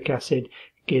carboxylic acid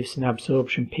gives an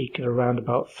absorption peak at around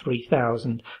about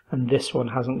 3,000, and this one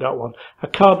hasn't got one. A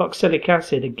carboxylic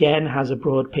acid again has a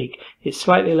broad peak. It's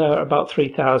slightly lower, about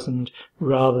 3,000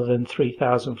 rather than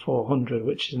 3,400,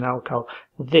 which is an alcohol.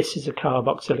 This is a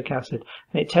carboxylic acid,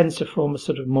 and it tends to form a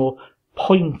sort of more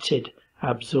pointed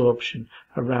absorption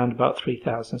around about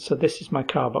 3,000. So this is my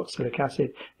carboxylic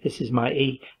acid, this is my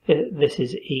E, this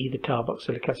is E, the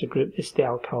carboxylic acid group, this is the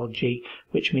alcohol G,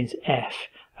 which means F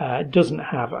doesn't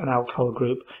have an alcohol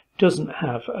group, doesn't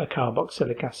have a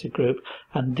carboxylic acid group,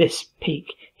 and this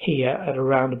peak here at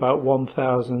around about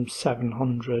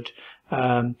 1,700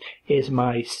 is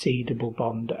my C double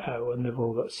bond O, and they've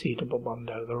all got C double bond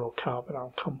O, they're all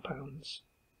carbonyl compounds.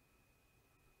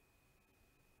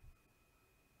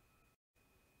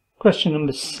 Question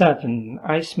number 7.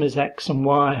 Isomers X and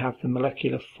Y have the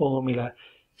molecular formula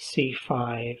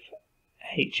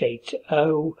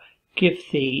C5H8O. Give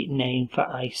the name for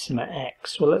isomer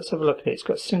X. Well, let's have a look at it. It's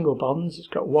got single bonds. It's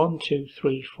got 1, 2,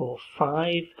 3, 4,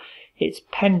 5. It's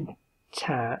pentane,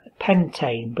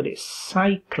 but it's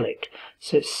cyclic.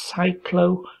 So it's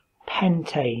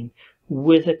cyclopentane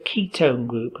with a ketone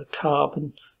group, a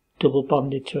carbon double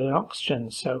bonded to an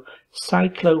oxygen. So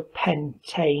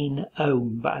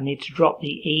cyclopentaneone, but I need to drop the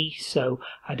E so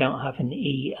I don't have an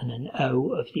E and an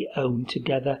O of the one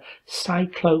together.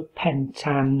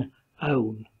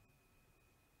 Cyclopentaneone.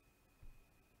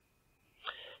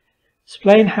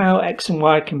 Explain how X and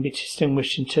Y can be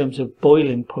distinguished in terms of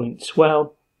boiling points.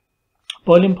 Well,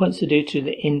 boiling points are due to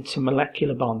the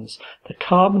intermolecular bonds. The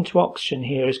carbon to oxygen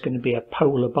here is going to be a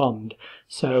polar bond.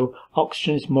 So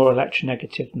oxygen is more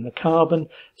electronegative than the carbon.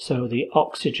 So the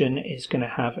oxygen is going to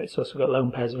have, it's also got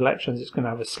lone pairs of electrons, it's going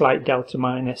to have a slight delta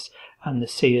minus, and the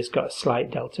C has got a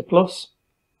slight delta plus.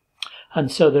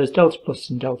 And so those delta plus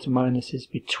and delta minuses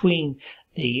between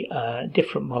the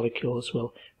different molecules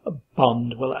will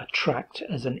attract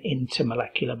as an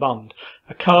intermolecular bond.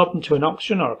 A carbon to an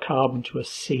oxygen, or a carbon to a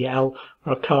Cl,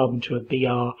 or a carbon to a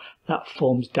Br, that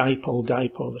forms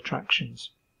dipole-dipole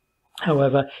attractions.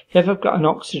 However, if I've got an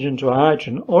oxygen to a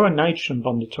hydrogen, or a nitrogen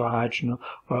bonded to a hydrogen,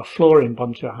 or a fluorine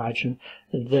bonded to a hydrogen,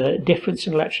 the difference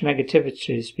in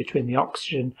electronegativities between the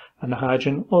oxygen and the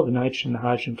hydrogen, or the nitrogen, the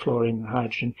hydrogen, fluorine and the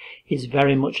hydrogen, is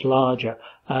very much larger.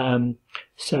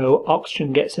 So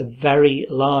oxygen gets a very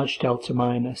large delta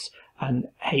minus, and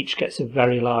H gets a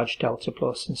very large delta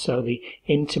plus, and so the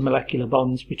intermolecular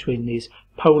bonds between these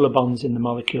polar bonds in the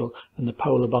molecule and the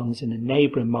polar bonds in a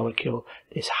neighbouring molecule,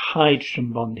 this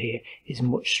hydrogen bond here is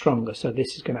much stronger, so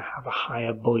this is going to have a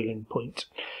higher boiling point.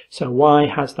 So Y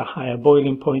has the higher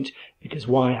boiling point because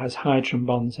Y has hydrogen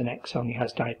bonds and X only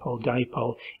has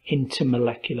dipole-dipole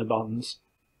intermolecular bonds,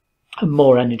 and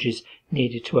more energy is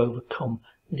needed to overcome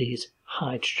these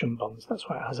hydrogen bonds. That's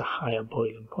why it has a higher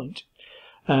boiling point.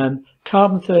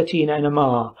 Carbon-13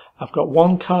 NMR, I've got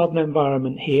one carbon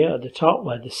environment here at the top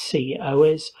where the CO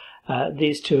is.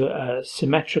 These two are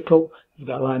symmetrical. We've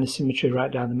got a line of symmetry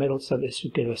right down the middle, so this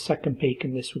would give a second peak,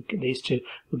 and these two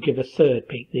would give a third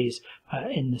peak, these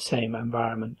in the same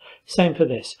environment. Same for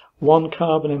this. One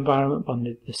carbon environment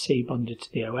bonded, the C bonded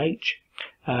to the OH.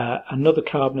 Another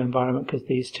carbon environment because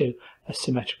these two are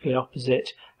symmetrically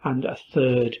opposite, and a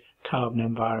third carbon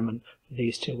environment for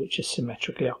these two which are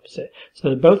symmetrically opposite. So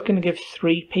they're both going to give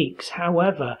 3 peaks.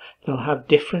 However, they'll have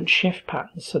different shift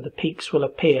patterns, so the peaks will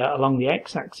appear along the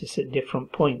x-axis at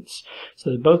different points.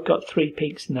 So they've both got 3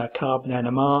 peaks in their carbon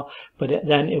NMR, but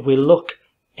then if we look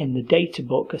in the data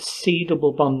book, a C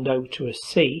double bond O to a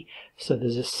C, so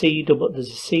there's a C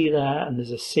there and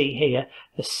there's a C here,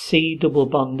 a C double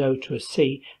bond O to a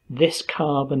C. This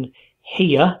carbon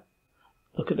here,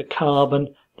 look at the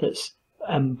carbon that's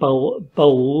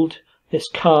bold, this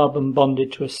carbon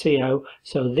bonded to a CO,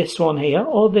 so this one here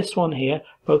or this one here,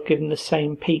 both given the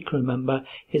same peak, remember,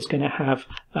 is going to have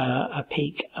a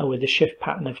peak with a shift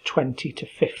pattern of 20 to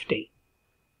 50.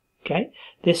 Okay,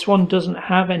 this one doesn't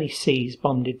have any C's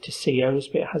bonded to COs,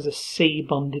 but it has a C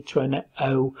bonded to an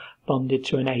O bonded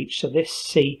to an H. So this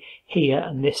C here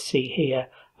and this C here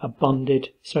are bonded,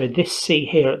 sorry, this C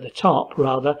here at the top,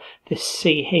 rather, this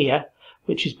C here,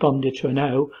 which is bonded to an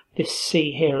O, this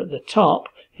C here at the top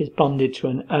is bonded to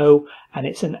an O, and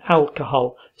it's an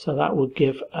alcohol, so that would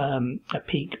give a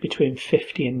peak between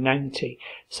 50 and 90.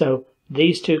 So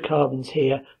these two carbons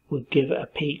here would give a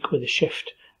peak with a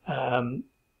shift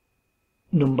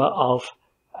number of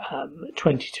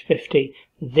 20 to 50.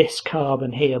 This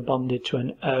carbon here bonded to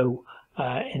an O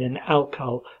in an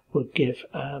alcohol would give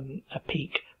a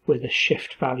peak with a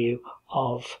shift value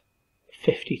of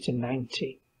 50 to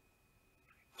 90.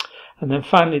 And then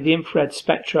finally the infrared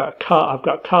spectra, I've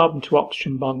got a carbon to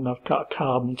oxygen bond and I've got a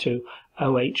carbon to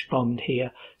OH bond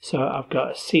here. So I've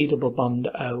got a C double bond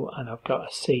O and I've got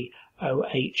a C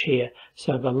OH here.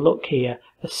 So if I look here,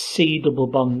 a C double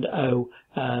bond O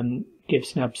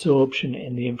gives an absorption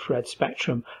in the infrared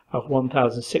spectrum of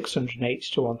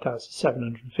 1680 to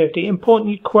 1750. Important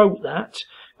you quote that,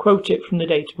 quote it from the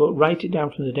data book, write it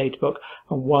down from the data book,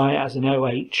 and Y as an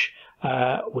OH,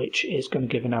 which is going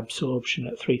to give an absorption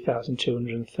at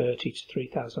 3230 to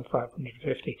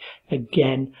 3550.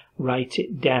 Again, write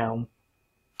it down.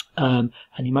 And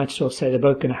you might as well say they're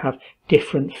both going to have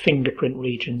different fingerprint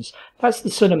regions. That's the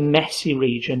sort of messy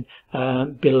region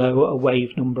below a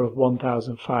wave number of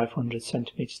 1500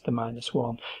 centimeters to the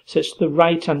 -1. So it's the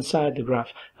right hand side of the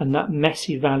graph, and that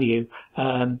messy value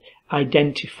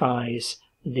identifies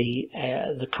the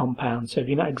compound. So if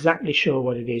you're not exactly sure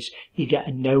what it is, you get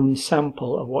a known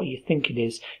sample of what you think it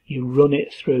is, you run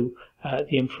it through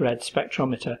the infrared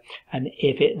spectrometer, and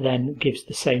if it then gives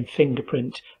the same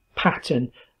fingerprint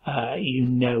pattern, you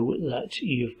know that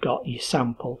you've got your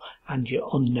sample and your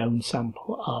unknown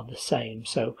sample are the same.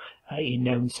 So your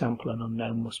known sample and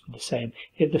unknown must be the same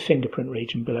if the fingerprint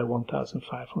region below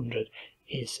 1500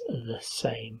 is the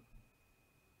same.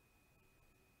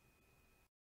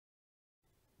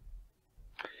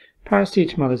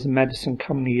 Paracetamol is a medicine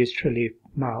commonly used to relieve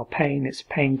mild pain. It's a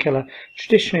painkiller.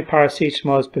 Traditionally,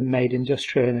 paracetamol has been made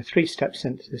industrially in a 3-step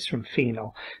synthesis from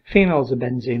phenol. Phenol is a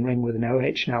benzene ring with an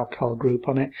OH and alcohol group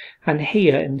on it. And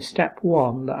here in step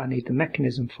 1 that I need the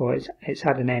mechanism for, it's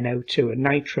had an NO2, a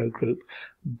nitro group,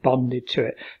 bonded to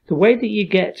it. The way that you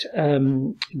get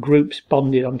groups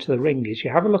bonded onto the ring is you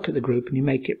have a look at the group and you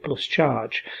make it plus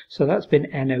charge. So that's been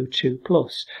NO2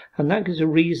 plus, and that gives a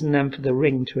reason then for the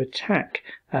ring to attack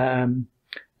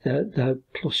the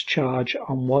plus charge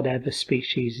on whatever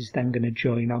species is then going to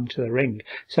join onto the ring.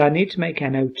 So I need to make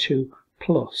NO2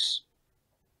 plus.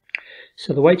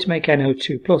 So the way to make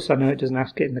NO2 plus, I know it doesn't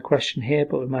ask it in the question here,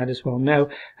 but we might as well know.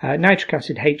 Nitric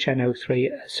acid HNO3,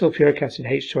 sulfuric acid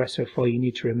H2SO4, you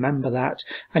need to remember that.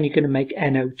 And you're going to make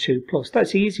NO2 plus.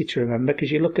 That's easy to remember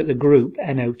because you look at the group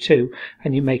NO2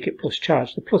 and you make it plus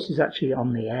charge. The plus is actually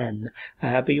on the N,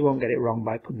 but you won't get it wrong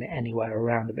by putting it anywhere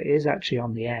around it, but it is actually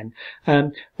on the N.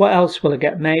 What else will I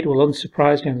get made? Well,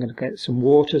 unsurprisingly, I'm going to get some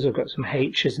waters. I've got some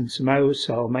H's and some O's,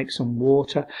 so I'll make some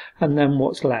water. And then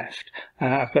what's left?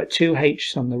 I've got 2 H's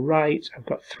on the right, I've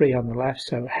got 3 on the left,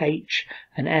 so H,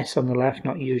 an S on the left,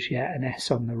 not used yet, an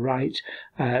S on the right,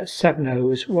 7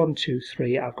 O's, 1, 2,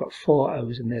 3, I've got 4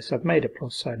 O's in this. I've made a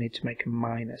plus, so I need to make a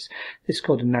minus. This is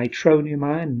called a nitronium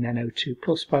ion, NO2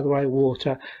 plus, by the way,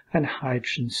 water, and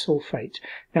hydrogen sulfate.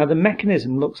 Now the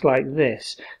mechanism looks like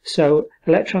this. So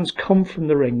electrons come from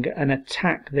the ring and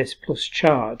attack this plus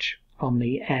charge on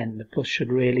the N. The plus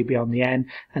should really be on the N,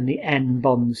 and the N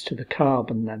bonds to the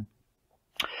carbon then.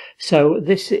 So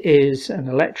this is an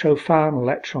electrophile,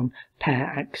 electron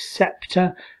pair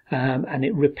acceptor, and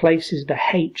it replaces the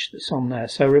H that's on there.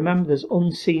 So remember, there's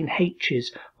unseen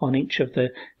H's on each of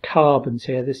the carbons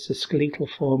here. This is a skeletal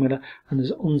formula, and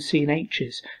there's unseen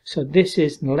H's. So this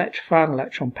is an electrophile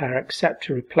electron pair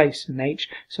acceptor replacing H.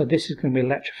 So this is going to be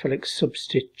electrophilic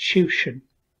substitution.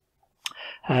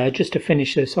 Just to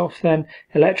finish this off then,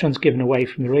 electrons given away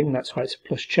from the ring, that's why it's a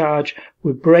plus charge.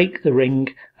 We break the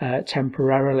ring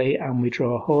temporarily and we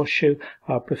draw a horseshoe.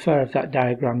 I prefer if that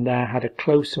diagram there had a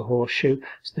closer horseshoe,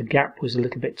 so the gap was a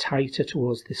little bit tighter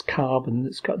towards this carbon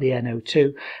that's got the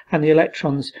NO2, and the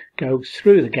electrons go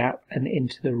through the gap and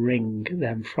into the ring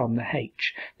then from the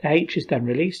H. The H is then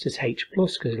released as H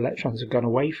plus because electrons have gone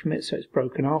away from it, so it's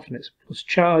broken off and it's a plus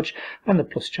charge, and the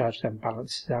plus charge then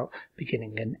balances out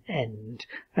beginning and end,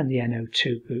 and the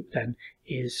NO2 group then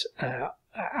is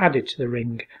added to the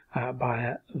ring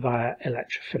via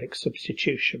electrophilic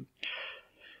substitution.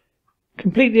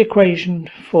 Complete the equation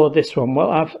for this one.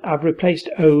 Well, I've replaced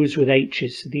O's with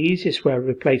H's. So the easiest way of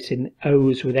replacing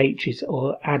O's with H's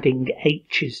or adding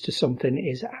H's to something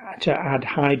is to add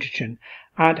hydrogen.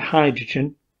 Add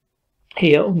hydrogen.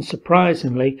 Here,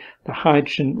 unsurprisingly, the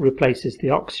hydrogen replaces the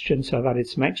oxygen, so I've added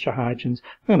some extra hydrogens.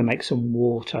 I'm going to make some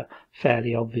water,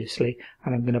 fairly obviously,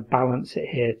 and I'm going to balance it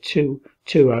here. 2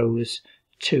 O's,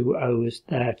 2 O's,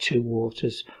 there, 2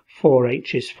 waters, 4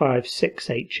 H's, 5, 6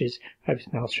 H's,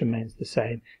 everything else remains the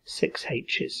same, 6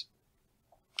 H's.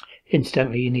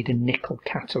 Incidentally, you need a nickel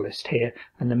catalyst here,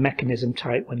 and the mechanism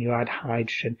type when you add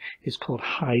hydrogen is called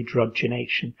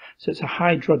hydrogenation. So it's a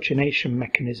hydrogenation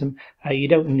mechanism. You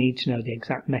don't need to know the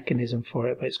exact mechanism for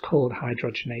it, but it's called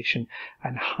hydrogenation.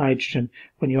 And hydrogen,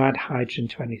 when you add hydrogen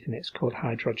to anything, it's called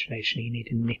hydrogenation. You need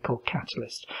a nickel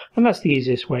catalyst. And that's the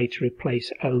easiest way to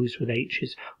replace O's with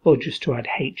H's, or just to add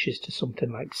H's to something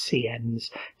like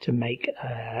CNs to make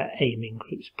amine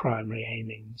groups, primary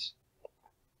amines.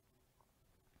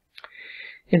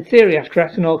 In theory, after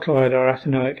ethanol chloride or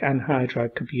ethanoic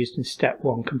anhydride could be used in step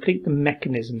 1, complete the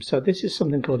mechanism. So this is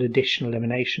something called addition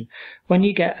elimination. When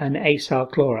you get an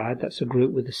acyl chloride, that's a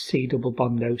group with a C double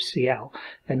bond OCl,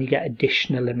 then you get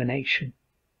addition elimination.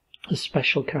 A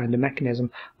special kind of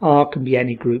mechanism. R can be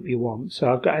any group you want.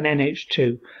 So I've got an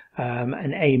NH2,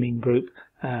 an amine group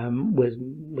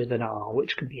with an R,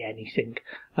 which can be anything.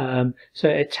 So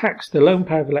it attacks the lone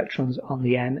pair of electrons on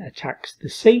the N, attacks the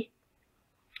C,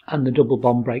 and the double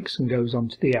bond breaks and goes on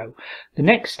to the O. The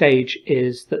next stage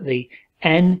is that the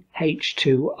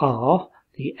NH2R,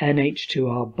 the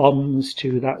NH2R bonds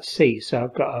to that C. So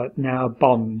I've got now a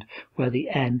bond where the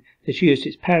N has used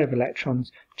its pair of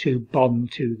electrons to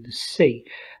bond to the C.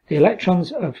 The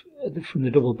electrons from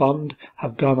the double bond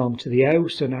have gone on to the O,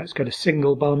 so now it's got a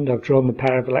single bond. I've drawn the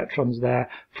pair of electrons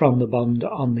there from the bond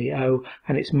on the O,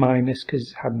 and it's minus because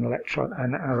it's had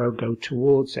an arrow go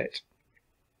towards it.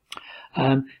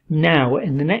 Now,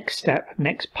 in the next step,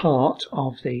 next part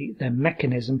of the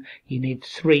mechanism, you need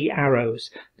 3 arrows.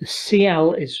 The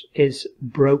Cl is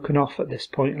broken off at this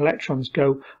point. Electrons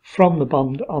go from the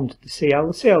bond onto the Cl.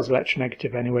 The Cl is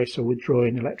electronegative anyway, so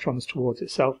withdrawing electrons towards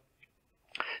itself.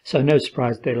 So no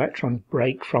surprise, the electrons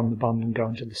break from the bond and go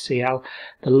into the Cl.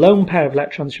 The lone pair of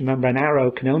electrons, remember, an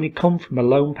arrow can only come from a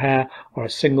lone pair or a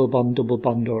single bond, double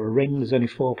bond, or a ring. There's only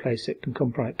 4 places it can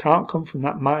come from. It can't come from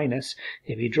that minus.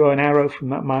 If you draw an arrow from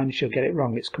that minus, you'll get it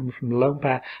wrong. It's coming from the lone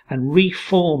pair and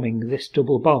reforming this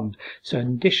double bond. So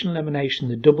in addition elimination,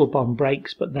 the double bond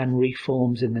breaks but then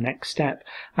reforms in the next step.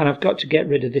 And I've got to get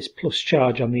rid of this plus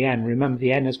charge on the N. Remember,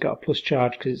 the N has got a plus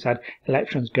charge because it's had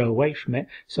electrons go away from it.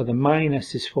 So the minus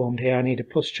minus is formed here. I need a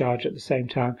plus charge at the same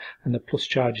time, and the plus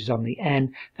charge is on the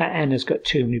N. That N has got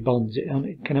too many bonds.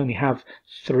 It can only have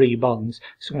 3 bonds.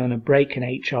 So I'm going to break an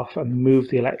H off and move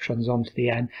the electrons onto the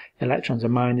N. The electrons are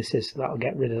minuses, so that'll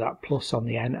get rid of that plus on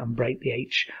the N and break the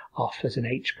H off as an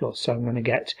H plus. So I'm going to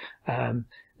get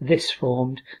this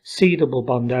formed, C double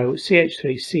bond O,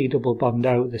 CH3, C double bond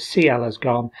O, the Cl has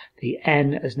gone, the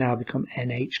N has now become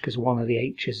NH because one of the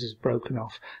H's is broken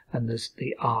off, and there's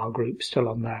the R group still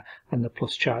on there, and the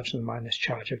plus charge and the minus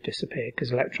charge have disappeared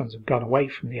because electrons have gone away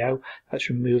from the O, that's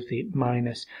removed the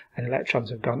minus, and electrons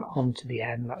have gone onto the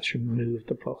N, that's removed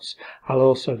the plus. I'll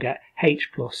also get H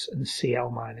plus and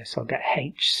Cl minus. I'll get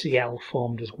HCl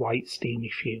formed as white steamy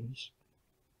fumes.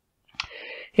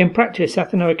 In practice,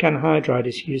 ethanoic anhydride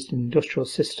is used in industrial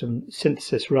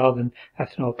synthesis rather than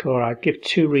ethanol chloride. Give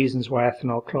 2 reasons why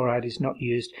ethanol chloride is not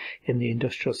used in the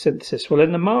industrial synthesis. Well,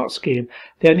 in the MARC scheme,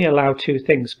 they only allow 2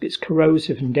 things. It's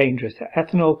corrosive and dangerous.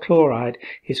 Ethanol chloride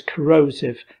is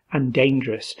corrosive and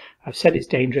dangerous. I've said it's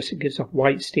dangerous. It gives off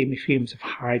white steamy fumes of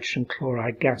hydrogen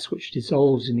chloride gas, which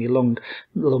dissolves in your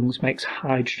lungs, makes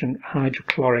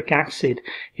hydrochloric acid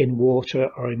in water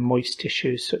or in moist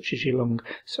tissues such as your lung,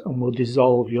 and will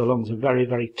dissolve your lungs. A very,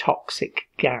 very toxic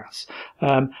gas.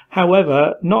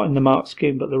 However, not in the MARC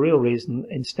scheme, but the real reason,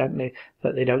 incidentally,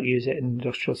 that they don't use it in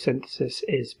industrial synthesis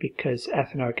is because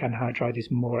ethanoic anhydride is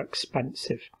more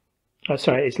expensive.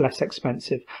 It's less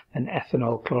expensive than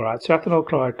ethanol chloride. So ethanol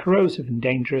chloride, corrosive and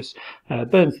dangerous,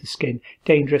 burns the skin.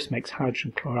 Dangerous, makes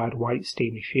hydrogen chloride white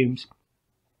steamy fumes,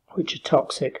 which are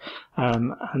toxic,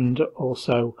 and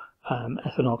also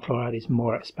ethanol chloride is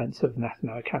more expensive than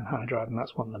ethanoic anhydride, and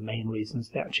that's one of the main reasons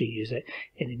they actually use it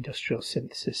in industrial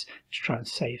synthesis, to try and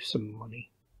save some money.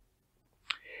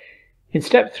 In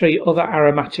step 3, other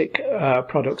aromatic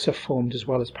products are formed as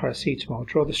well as paracetamol.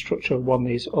 Draw the structure of one of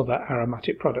these other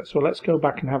aromatic products. Well, let's go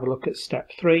back and have a look at step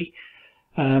 3.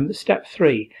 Step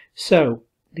 3. So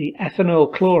the ethanol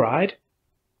chloride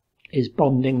is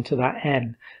bonding to that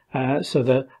N. So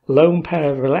the lone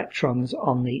pair of electrons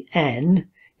on the N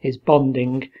is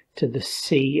bonding to the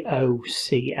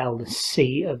COCl, the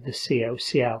C of the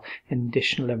COCl, in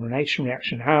additional elimination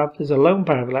reaction. However, there's a lone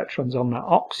pair of electrons on that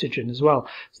oxygen as well,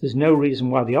 so there's no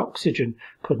reason why the oxygen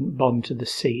couldn't bond to the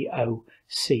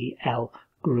COCl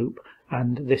group,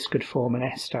 and this could form an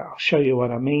ester. I'll show you what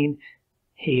I mean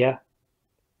here.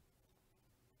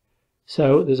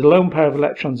 So there's a lone pair of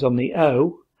electrons on the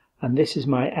O, and this is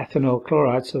my ethanol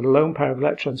chloride, so the lone pair of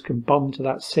electrons can bond to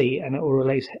that C and it will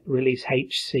release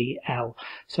HCl.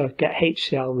 So I get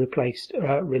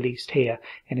HCl released here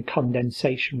in a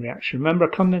condensation reaction. Remember,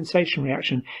 a condensation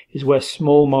reaction is where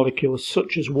small molecules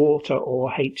such as water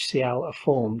or HCl are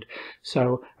formed.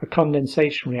 So a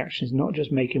condensation reaction is not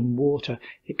just making water,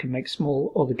 it can make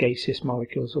small other gaseous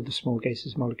molecules, other small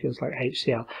gaseous molecules like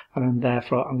HCl, and then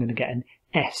therefore I'm going to get an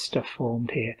ester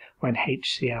formed here when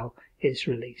HCl is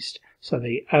released. So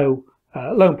the O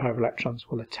lone pair of electrons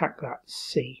will attack that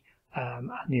C, and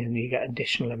then you get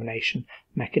additional elimination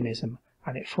mechanism,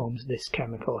 and it forms this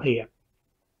chemical here.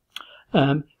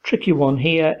 Tricky one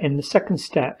here. In the second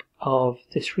step of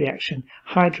this reaction,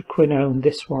 hydroquinone,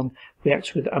 this one,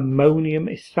 reacts with ammonium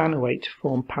ethanoate to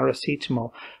form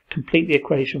paracetamol. Complete the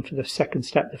equation for the second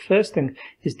step. The first thing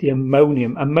is the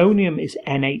ammonium. Ammonium is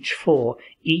NH4,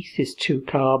 eth is 2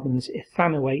 carbons,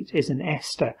 ethanoate is an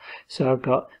ester. So I've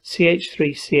got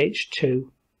CH3,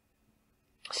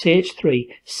 CH2,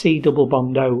 C double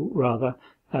bond O rather,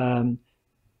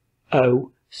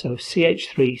 O. So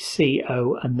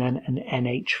CH3CO and then an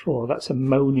NH4. That's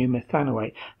ammonium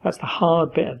ethanoate. That's the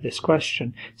hard bit of this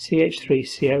question.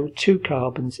 CH3CO, 2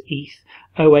 carbons, eth.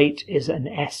 O8 is an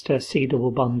ester, C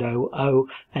double bond O,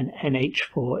 and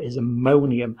NH4 is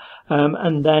ammonium.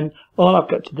 And then all I've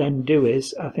got to then do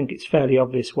is, I think it's fairly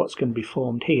obvious what's going to be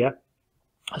formed here.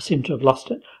 I seem to have lost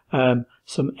it.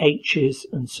 Some H's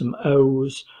and some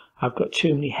O's. I've got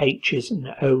too many H's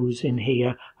and O's in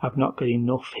here. I've not got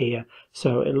enough here.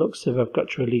 So it looks as if I've got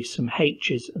to release some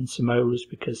H's and some O's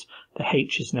because the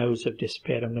H's and O's have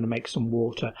disappeared. I'm going to make some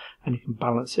water, and you can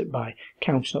balance it by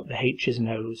counting up the H's and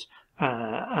O's,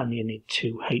 and you need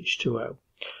 2 H2O.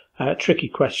 Tricky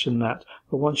question that,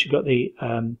 but once you've got the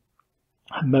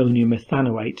ammonium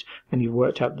ethanoate, and you've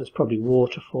worked out there's probably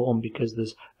water formed because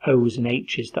there's O's and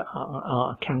H's that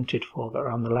are accounted for, that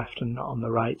are on the left and not on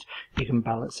the right. You can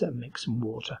balance it and make some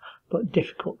water, but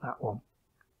difficult, that one.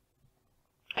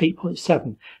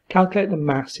 8.7. Calculate the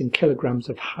mass in kilograms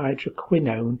of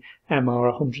hydroquinone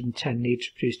MR 110 needed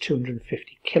to produce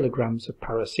 250 kilograms of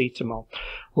paracetamol.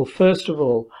 Well, first of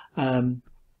all,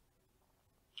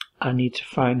 I need to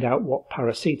find out what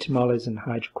paracetamol is and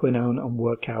hydroquinone and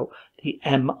work out the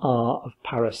MR of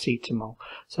paracetamol.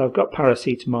 So I've got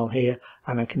paracetamol here,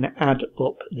 and I can add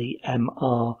up the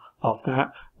MR of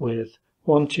that with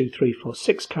 1, 2, 3, 4,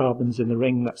 6 carbons in the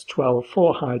ring, that's 12,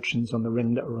 4 hydrogens on the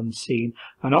ring that are unseen,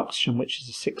 an oxygen which is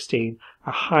a 16,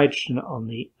 a hydrogen on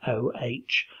the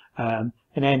OH, an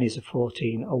N is a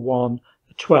 14, a 1,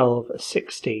 a 12, a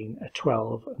 16, a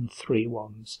 12 and 3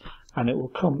 ones, and it will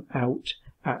come out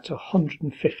at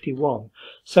 151.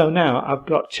 So now I've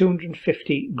got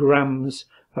 250 grams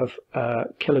of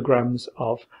kilograms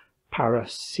of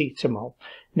paracetamol.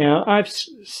 Now I've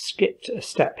skipped a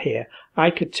step here.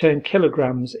 I could turn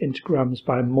kilograms into grams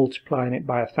by multiplying it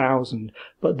by 1,000,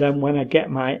 but then when I get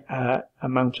my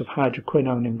amount of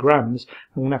hydroquinone in grams,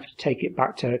 I'm going to have to take it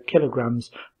back to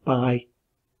kilograms by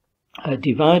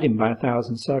dividing by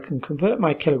 1,000. So I can convert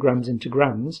my kilograms into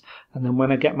grams, and then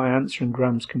when I get my answer in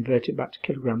grams, convert it back to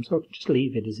kilograms. So I can just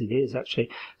leave it as it is, actually.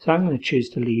 So I'm going to choose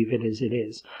to leave it as it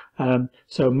is.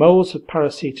 So moles of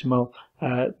paracetamol,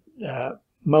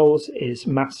 moles is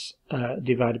mass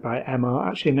divided by MR.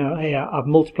 Actually, no, here I've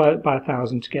multiplied it by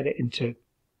 1,000 to get it into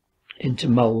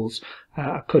moles.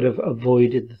 I could have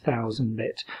avoided the 1,000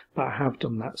 bit, but I have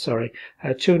done that, sorry.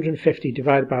 250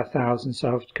 divided by 1,000,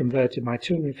 so I've converted my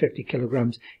 250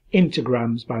 kilograms into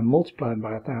grams by multiplying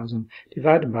by 1,000,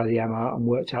 divided by the MR, and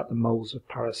worked out the moles of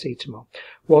paracetamol.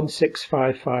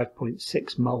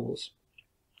 1655.6 moles.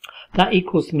 That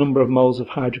equals the number of moles of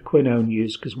hydroquinone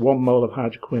used, because 1 mole of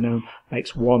hydroquinone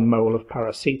makes 1 mole of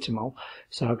paracetamol.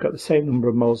 So I've got the same number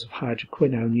of moles of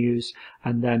hydroquinone used,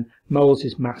 and then moles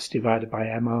is mass divided by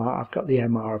MR. I've got the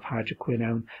MR of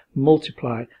hydroquinone,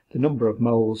 multiply the number of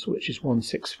moles, which is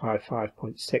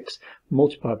 1655.6,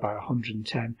 multiplied by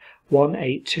 110,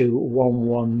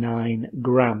 182,119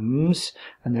 grams,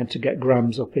 and then to get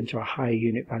grams up into a higher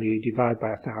unit value, you divide by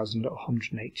 1,000 at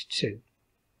 182.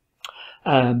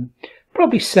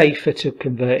 Probably safer to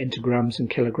convert into grams and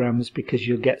kilograms, because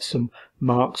you'll get some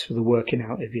marks for the working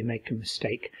out if you make a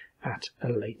mistake at a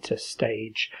later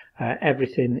stage.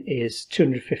 Everything is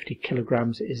 250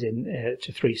 kilograms is in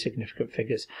to 3 significant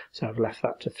figures, so I've left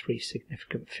that to 3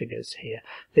 significant figures here.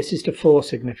 This is to 4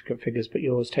 significant figures, but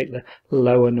you always take the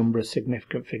lower number of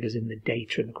significant figures in the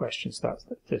data in the question. So that's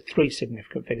the 3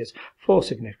 significant figures, 4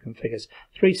 significant figures,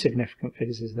 3 significant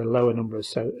figures is the lower number of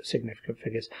significant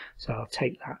figures, so I'll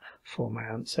take that for my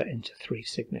answer into 3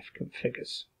 significant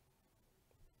figures.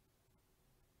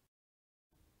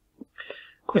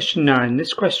 Question 9.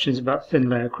 This question is about thin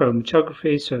layer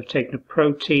chromatography. So I've taken a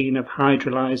protein, I've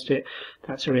hydrolyzed it.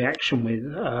 That's a reaction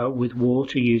with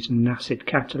water using an acid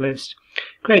catalyst.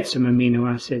 Create some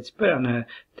amino acids, put it on a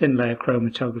thin layer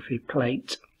chromatography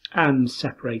plate, and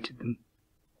separated the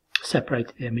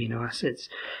amino acids.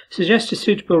 Suggest a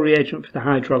suitable reagent for the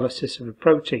hydrolysis of a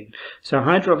protein. So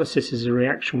hydrolysis is a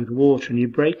reaction with water, and you're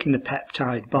breaking the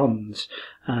peptide bonds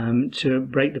to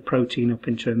break the protein up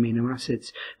into amino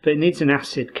acids, but it needs an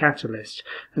acid catalyst.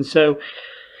 And so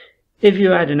if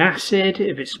you add an acid,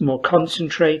 if it's more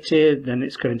concentrated, then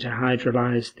it's going to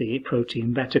hydrolyze the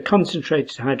protein better.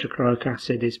 Concentrated hydrochloric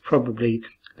acid is probably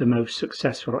the most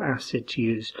successful acid to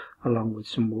use along with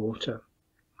some water.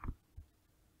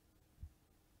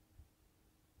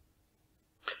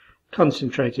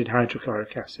 Concentrated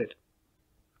hydrochloric acid.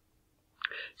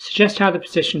 Suggest how the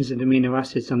positions of the amino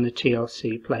acids on the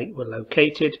TLC plate were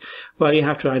located. Well, you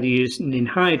have to either use an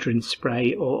anhydrine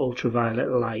spray or ultraviolet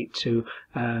light to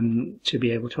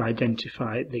be able to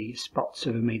identify the spots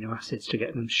of amino acids to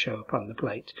get them to show up on the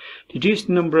plate. Deduce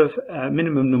the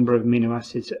minimum number of amino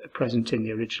acids present in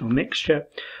the original mixture.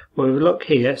 Well, we look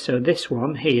here, so this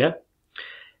one here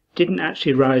didn't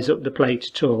actually rise up the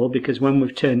plate at all, because when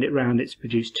we've turned it round it's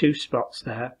produced 2 spots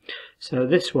there. So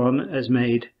this one has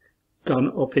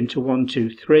gone up into 1, 2,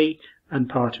 3, and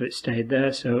part of it stayed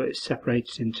there, so it's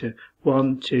separated into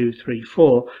 1, 2, 3,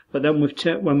 4. But then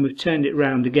when we've turned it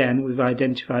round again, we've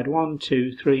identified 1,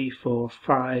 2, 3, 4,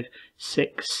 5,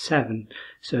 6, 7.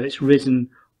 So it's risen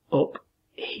up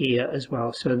here as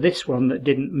well. So this one that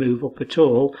didn't move up at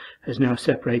all has now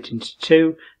separated into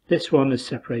 2. This one is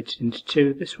separated into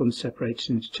 2, this one's separated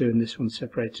into 2, and this one's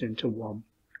separated into 1.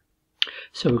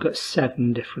 So we've got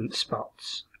 7 different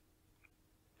spots.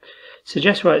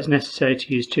 Suggest why it's necessary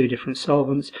to use 2 different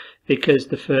solvents, because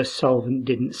the first solvent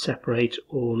didn't separate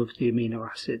all of the amino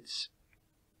acids.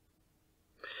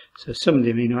 So some of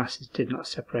the amino acids did not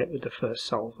separate with the first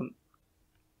solvent.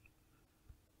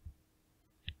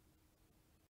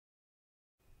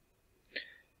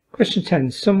 Question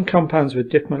 10. Some compounds with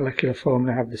different molecular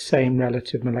formula have the same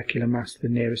relative molecular mass to the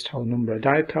nearest whole number. A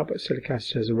dicarboxylic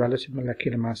acid has a relative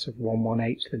molecular mass of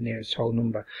 118 to the nearest whole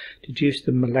number. Deduce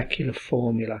the molecular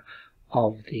formula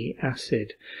of the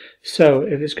acid. So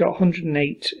if it's got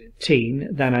 118,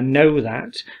 then I know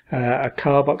that a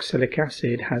carboxylic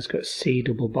acid has got C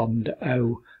double bond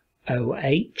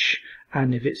OOH,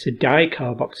 and if it's a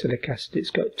dicarboxylic acid,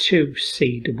 it's got two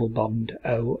C double bond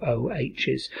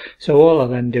OOHs. So all I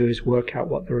then do is work out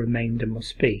what the remainder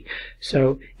must be.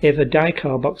 So if a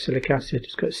dicarboxylic acid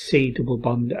has got C double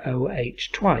bond OH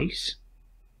twice,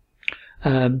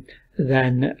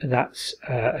 then that's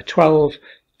a 12,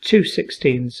 2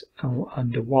 16s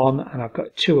under 1, and I've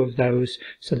got two of those.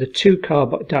 So the two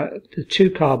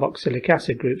carboxylic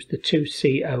acid groups, the two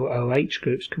COOH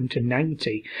groups, come to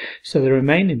 90. So the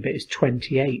remaining bit is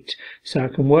 28. So I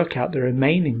can work out the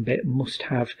remaining bit must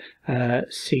have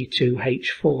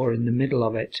C2H4 in the middle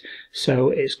of it. So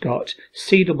it's got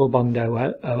C double bond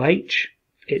OH.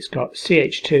 It's got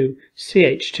CH2,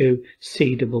 CH2,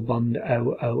 C double bond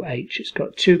OOH. It's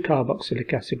got two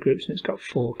carboxylic acid groups and it's got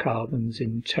 4 carbons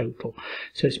in total.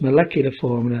 So its molecular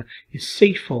formula is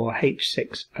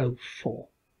C4H6O4.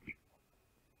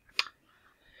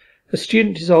 A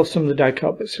student dissolved some of the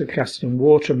dicarboxylic acid in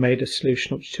water and made a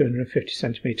solution up to 250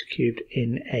 centimetre cubed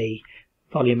in a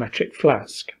volumetric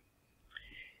flask.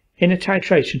 In a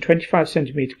titration, 25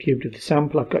 centimetre cubed of the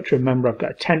sample, I've got to remember I've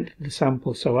got a tenth of the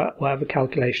sample, so whatever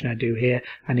calculation I do here,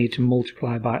 I need to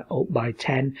multiply up by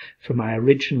 10 for my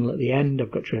original at the end. I've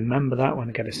got to remember that when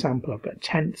I get a sample, I've got a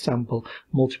tenth sample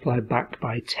multiplied back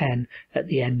by 10 at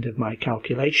the end of my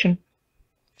calculation.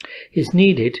 Is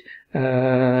needed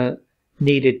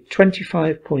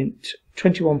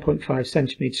 21.5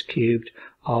 centimetres cubed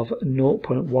of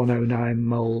 0.109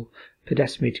 mole per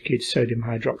decimetre cubed sodium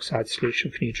hydroxide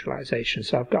solution for neutralisation.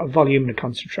 So I've got a volume and a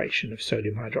concentration of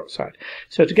sodium hydroxide.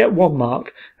 So to get 1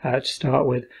 mark to start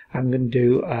with, I'm going to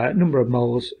do number of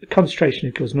moles. Concentration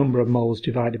equals number of moles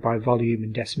divided by volume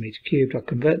in decimetre cubed. I'll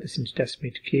convert this into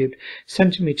decimetre cubed.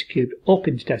 Centimetre cubed up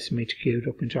into decimetre cubed,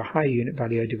 up into a higher unit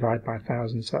value, I divide by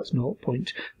 1,000. So that's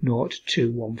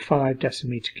 0.0215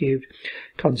 decimetre cubed.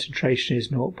 Concentration is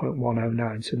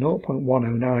 0.109. So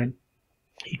 0.109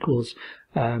 equals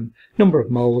number of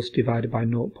moles divided by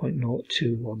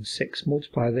 0.0216.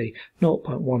 Multiply the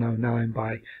 0.109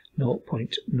 by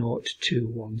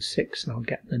 0.0216 and I'll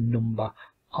get the number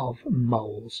of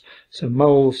moles. So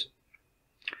moles,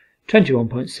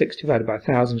 21.6 divided by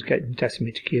 1,000 is getting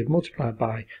decimetre cubed, multiplied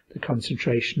by the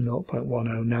concentration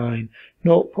 0.109,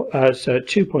 so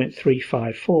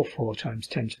 2.3544 times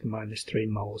 10 to the minus 3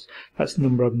 moles. That's the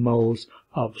number of moles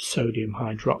of sodium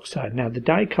hydroxide. Now the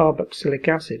dicarboxylic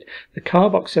acid, the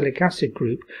carboxylic acid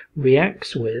group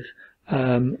reacts with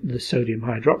the sodium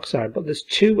hydroxide, but there's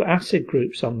 2 acid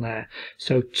groups on there.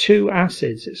 So 2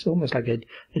 acids, it's almost like a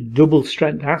double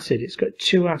strength acid. It's got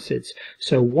 2 acids.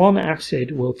 So 1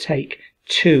 acid will take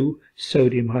 2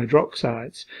 sodium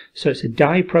hydroxides. So it's a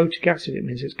diprotic acid. It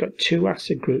means it's got 2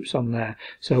 acid groups on there.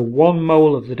 So 1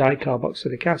 mole of the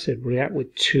dicarboxylic acid will react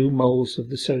with 2 moles of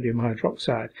the sodium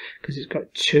hydroxide because it's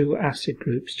got 2 acid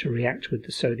groups to react with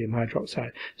the sodium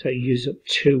hydroxide. So it uses up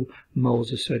 2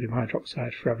 moles of sodium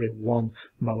hydroxide for every 1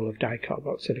 mole of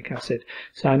dicarboxylic acid.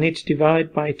 So I need to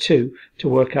divide by 2 to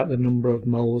work out the number of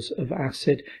moles of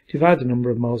acid. Divide the number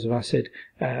of moles of acid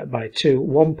by 2.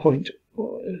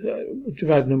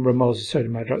 Divide the number of moles of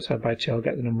sodium hydroxide by 2, I'll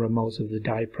get the number of moles of the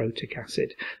diprotic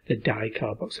acid, the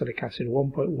dicarboxylic acid,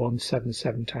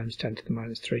 1.177 times 10 to the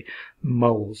minus 3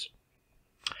 moles.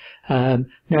 Now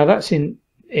that's in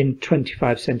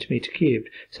 25 centimetre cubed,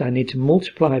 so I need to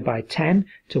multiply by 10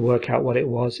 to work out what it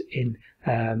was in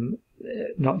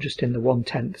not just in the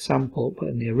 1/10 sample but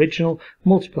in the original.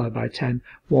 Multiply by 10,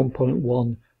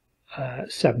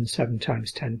 1.177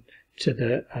 times 10 to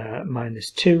the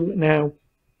minus 2 now.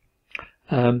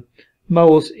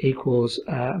 Moles equals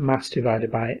mass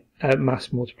divided by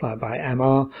mass multiplied by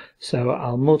mR. So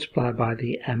I'll multiply by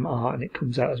the mR and it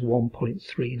comes out as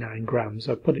 1.39 grams.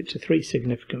 I've put it to 3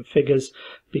 significant figures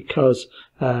because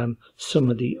some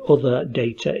of the other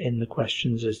data in the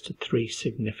questions is to 3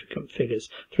 significant figures.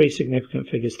 3 significant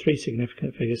figures, 3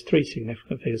 significant figures, 3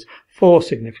 significant figures, 4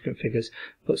 significant figures,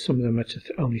 but some of them are to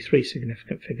only 3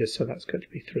 significant figures, so that's got to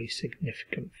be 3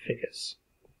 significant figures.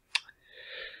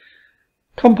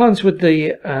 Compounds with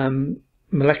the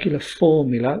molecular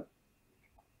formula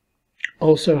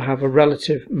also have a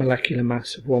relative molecular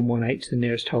mass of 118 to the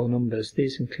nearest whole numbers.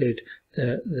 These include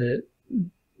the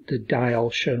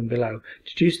diol shown below.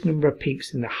 Deduce the number of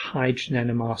peaks in the hydrogen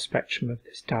NMR spectrum of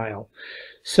this diol.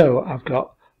 So I've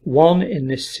got 1 in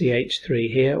this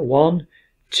CH3 here, 1,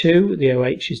 2, the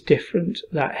OH is different,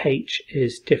 that H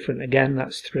is different again,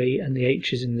 that's 3, and the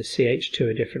H's in the CH2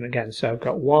 are different again. So I've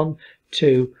got 1,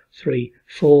 2, 3,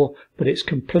 4, but it's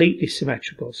completely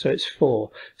symmetrical, so it's 4.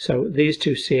 So these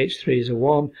two CH3s are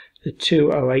 1, the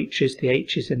two OHs, the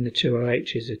H's in the two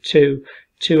OHs are 2,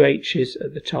 2 H's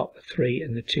at the top are 3,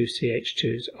 and the two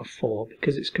CH2s are 4.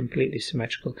 Because it's completely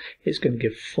symmetrical, it's going to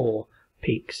give 4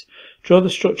 peaks. Draw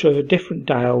the structure of a different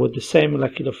dial with the same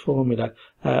molecular formula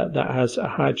that has a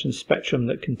hydrogen spectrum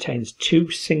that contains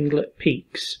 2 singlet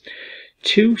peaks.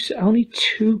 Only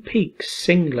 2 peaks,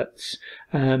 singlets.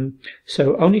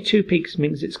 So only 2 peaks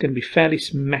means it's going to be fairly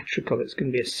symmetrical. It's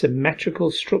going to be a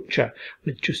symmetrical structure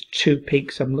with just 2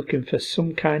 peaks. I'm looking for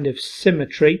some kind of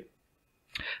symmetry.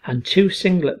 And 2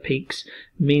 singlet peaks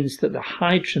means that the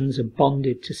hydrogens are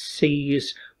bonded to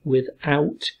C's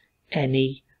without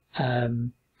any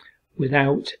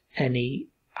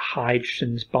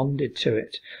hydrogens bonded to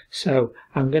it. So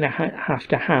I'm going to have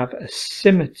to have a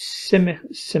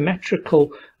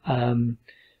symmetrical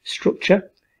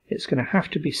structure. It's going to have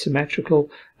to be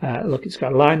symmetrical. Look, it's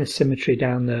got a line of symmetry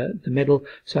down the middle.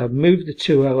 So I've moved the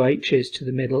 2 OHs to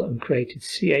the middle and created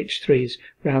CH3s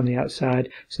around the outside.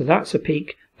 So that's a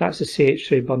peak. That's a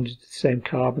CH3 bonded to the same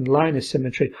carbon, line of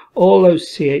symmetry. All those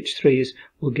CH3s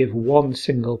will give 1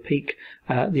 single peak.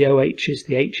 The OHs,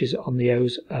 the H's on the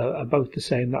O's are both the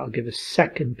same. That'll give a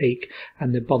second peak,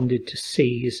 and they're bonded to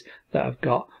C's that have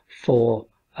got 4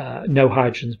 no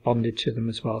hydrogens bonded to them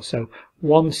as well. So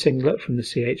 1 singlet from the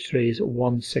CH3s,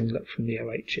 1 singlet from the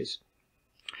OHs.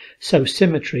 So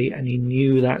symmetry, and he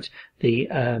knew that the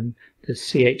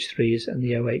CH3s and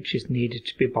the OHs needed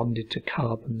to be bonded to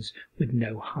carbons with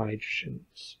no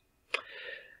hydrogens.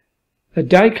 A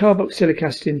dicarboxylic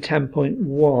acid in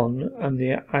 10.1 and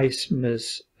the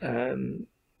isomers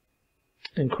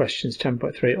in questions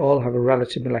 10.3 all have a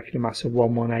relative molecular mass of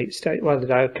 118. State whether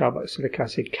the dicarboxylic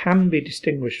acid can be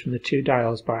distinguished from the 2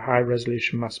 diols by high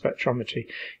resolution mass spectrometry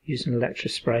using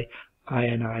electrospray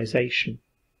ionization.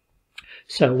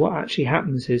 So what actually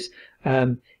happens is,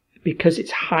 because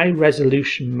it's high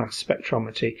resolution mass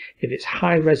spectrometry, if it's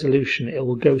high resolution it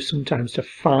will go sometimes to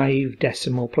 5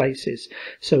 decimal places.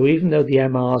 So even though the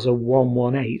MRs are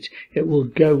 118, it will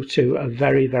go to a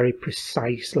very, very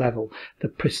precise level. The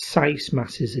precise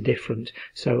masses are different.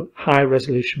 So high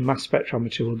resolution mass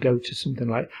spectrometry will go to something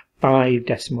like 5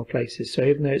 decimal places. So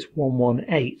even though it's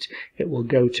 118, it will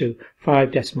go to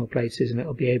 5 decimal places, and it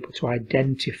will be able to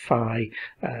identify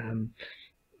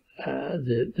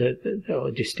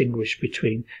or distinguish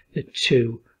between the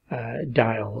 2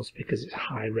 diols because it's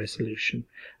high resolution.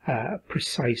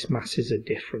 Precise masses are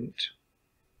different.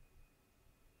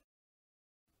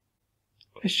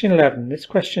 Question 11. This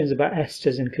question is about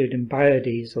esters including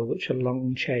biodiesel, which are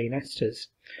long chain esters.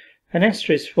 An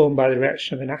ester is formed by the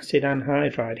reaction of an acid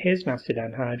anhydride. Here's an acid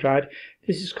anhydride.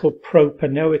 This is called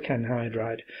propanoic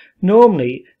anhydride.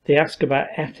 Normally they ask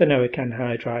about ethanoic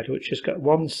anhydride, which has got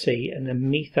 1 C and a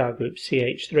methyl group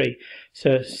CH3.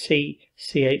 So C,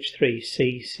 CH3,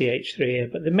 C, CH3 here.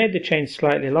 But they made the chain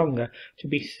slightly longer to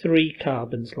be 3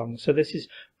 carbons long. So this is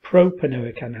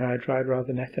propanoic anhydride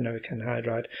rather than ethanoic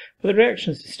anhydride. But the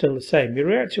reactions are still the same. You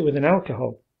react it with an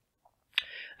alcohol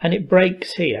and it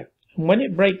breaks here. And when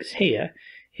it breaks here,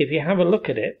 if you have a look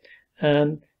at it,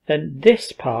 then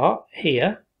this part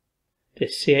here,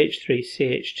 this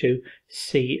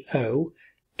CH3CH2CO,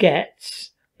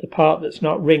 gets the part that's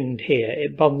not ringed here.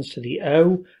 It bonds to the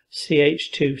O,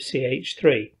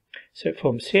 CH2CH3. So it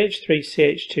forms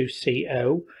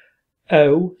CH3CH2CO,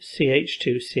 O,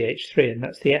 CH2CH3, and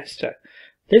that's the ester.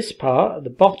 This part at the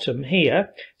bottom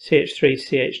here,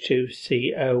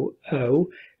 CH3CH2COO,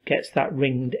 gets that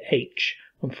ringed H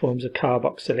and forms a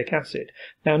carboxylic acid.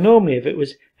 Now normally if it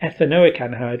was ethanoic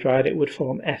anhydride it would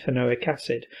form ethanoic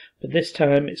acid, but this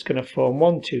time it's going to form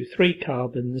 1, 2, 3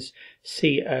 carbons,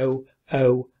 COO,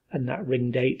 and that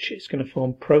ringed H. It's going to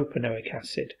form propanoic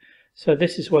acid. So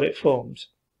this is what it forms.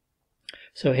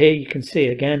 So here you can see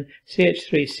again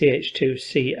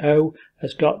CH3CH2CO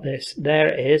has got this, there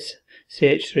it is,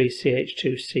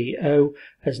 CH3CH2CO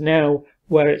has now,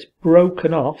 where it's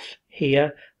broken off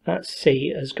here, that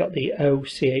C has got the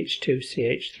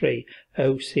OCH2CH3,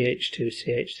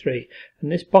 OCH2CH3,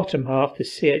 and this bottom half, the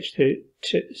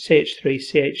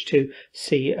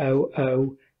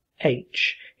CH3CH2COOH,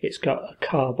 it's got a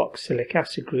carboxylic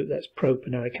acid group, that's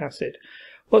propanoic acid.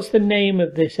 What's the name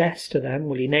of this ester then?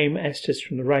 Well, you name esters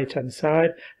from the right hand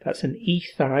side. That's an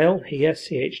ethyl here,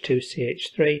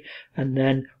 CH2CH3, and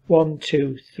then 1,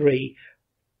 2, 3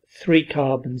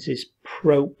 carbons is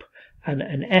prop. and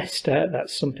an ester,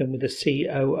 that's something with a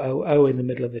COOO in the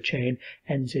middle of the chain,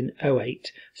 ends in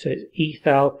O8, so it's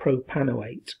ethyl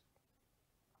propanoate.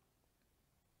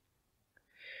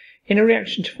 In a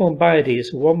reaction to form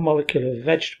biodiesel, one molecule of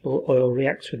vegetable oil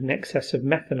reacts with an excess of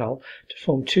methanol to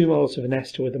form 2 moles of an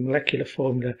ester with a molecular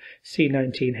formula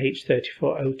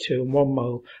C19H34O2 and 1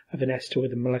 mole of an ester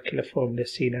with a molecular formula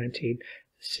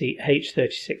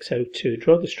C19H36O2.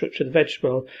 Draw the structure of the vegetable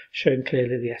oil, showing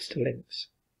clearly the ester links.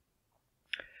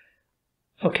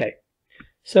 Okay,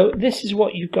 so this is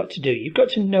what you've got to do. You've got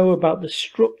to know about the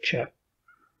structure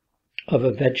of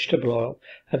a vegetable oil.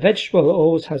 A vegetable oil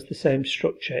always has the same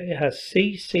structure. It has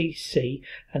C, C, C,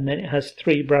 and then it has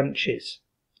 3 branches.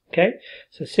 Okay,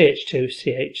 so CH2,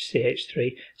 CH,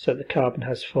 CH3, so the carbon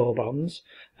has 4 bonds,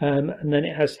 and then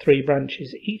it has 3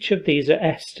 branches. Each of these are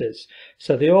esters,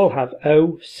 so they all have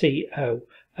OCO,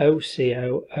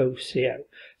 OCO, OCO.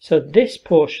 So this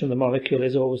portion of the molecule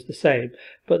is always the same,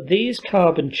 but these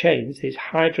carbon chains, these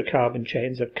hydrocarbon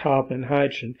chains of carbon and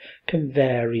hydrogen, can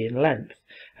vary in length.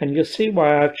 And you'll see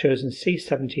why I've chosen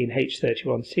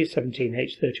C17H31,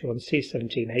 C17H31,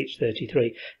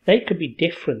 C17H33. They could be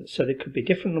different, so there could be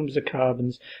different numbers of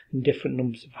carbons and different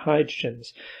numbers of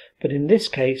hydrogens. But in this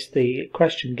case, the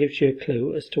question gives you a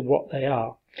clue as to what they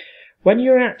are. When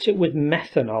you react it with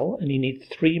methanol, and you need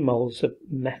 3 moles of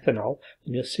methanol,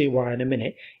 and you'll see why in a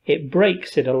minute, it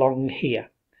breaks it along here.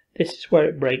 This is where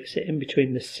it breaks it, in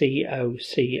between the CO,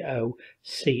 CO,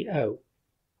 CO.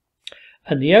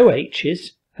 And the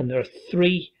OHs, and there are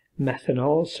 3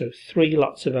 methanols, so 3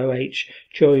 lots of OH,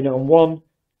 join on 1,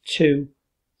 2,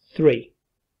 3,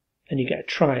 and you get a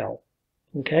triol.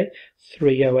 Okay,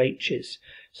 3 OHs.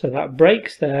 So that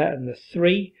breaks there, and the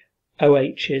 3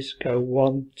 OHs go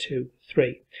 1, 2,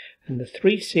 3, and the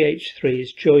 3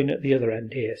 CH3s join at the other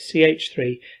end here,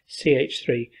 CH3,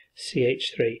 CH3,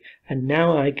 CH3, and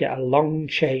now I get a long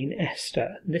chain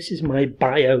ester. This is my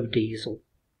biodiesel.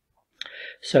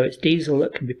 So it's diesel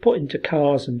that can be put into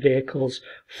cars and vehicles,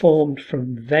 formed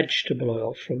from vegetable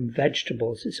oil, from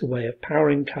vegetables. It's a way of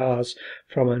powering cars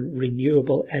from a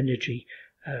renewable energy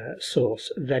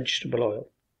source, vegetable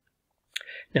oil.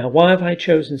 Now, why have I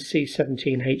chosen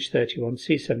C17H31,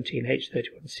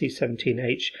 C17H31,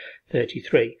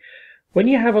 C17H33? When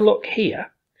you have a look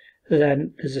here,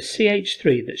 then there's a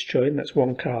CH3 that's joined, that's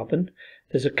 1 carbon.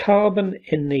 There's a carbon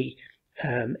in the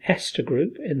ester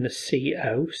group in the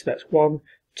CO, so that's 1,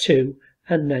 2,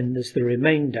 and then there's the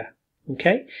remainder.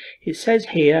 Okay, it says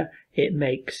here it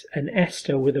makes an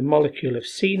ester with a molecule of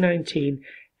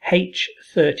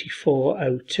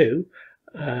C19H34O2,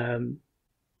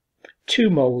 2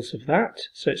 moles of that,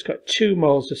 so it's got 2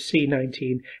 moles of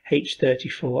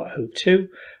C19H34O2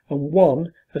 and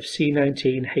 1 of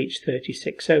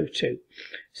C19H36O2.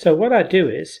 So what I do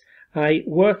is I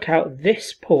work out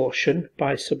this portion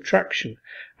by subtraction.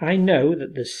 I know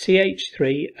that there's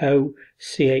CH3O,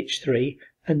 CH3,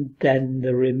 and then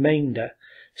the remainder.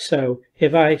 So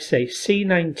if I say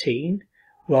C19,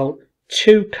 well,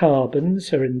 2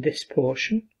 carbons are in this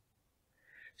portion.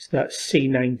 So that's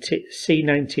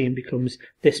C19 becomes,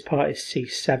 this part is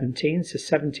C17, so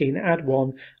 17 add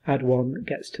 1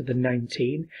 gets to the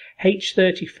 19.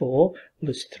 H34, well,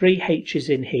 there's 3 H's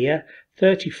in here,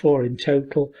 34 in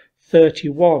total,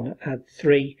 31 add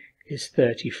 3 is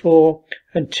 34,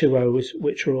 and 2 O's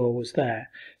which are always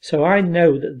there. So I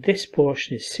know that this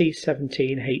portion is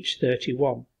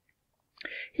C17H31.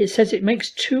 It says it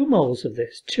makes 2 moles of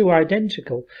this, 2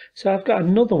 identical. So I've got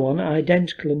another one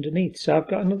identical underneath. So I've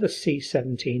got another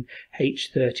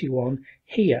C17H31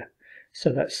 here. So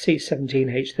that's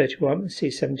C17H31 and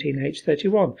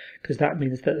C17H31, because that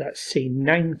means that that's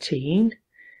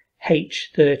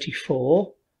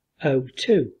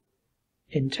C19H34O2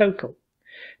 in total.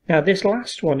 Now this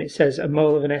last one, it says a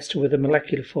mole of an ester with a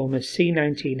molecular form of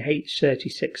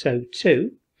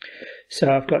C19H36O2.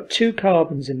 So I've got 2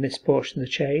 carbons in this portion of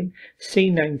the chain,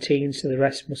 C19, so the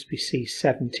rest must be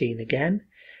C17 again.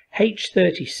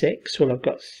 H36, well, I've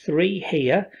got 3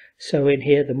 here, so in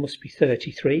here there must be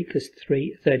 33, because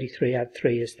 33 add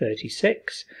 3 is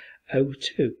 36,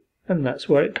 O2, and that's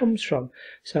where it comes from.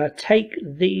 So I take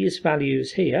these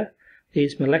values here,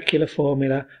 these molecular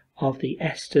formula of the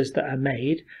esters that are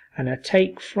made, and I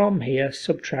take from here,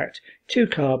 subtract 2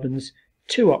 carbons,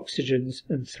 2 oxygens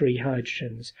and 3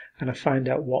 hydrogens, and I find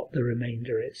out what the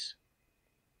remainder is.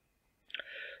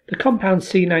 The compound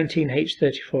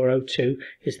C19H34O2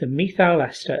 is the methyl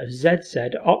ester of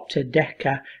ZZ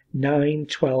octadeca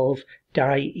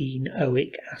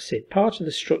 9,12-dienoic acid. Part of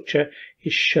the structure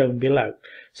is shown below.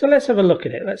 So let's have a look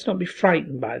at it. Let's not be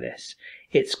frightened by this.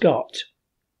 It's got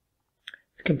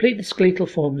Complete the skeletal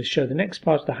formula to show the next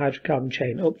part of the hydrocarbon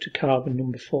chain up to carbon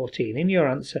number 14. In your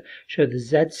answer, show the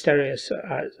Z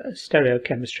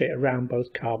stereochemistry around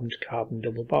both carbon-to-carbon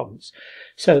double bonds.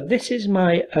 So this is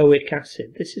my oic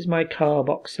acid, this is my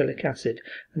carboxylic acid,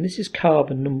 and this is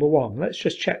carbon number 1. Let's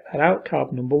just check that out.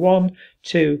 Carbon number 1,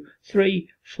 2, 3,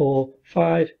 4,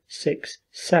 5, 6,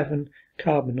 7,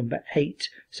 carbon number 8.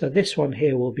 So this one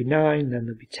here will be 9, then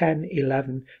there'll be 10,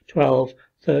 11, 12,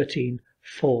 13,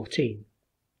 14.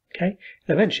 Okay,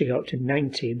 it'll eventually go up to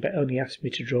 19, but only asked me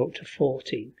to draw up to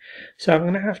 14. So I'm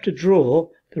going to have to draw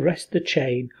the rest of the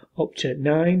chain up to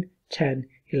 9, 10,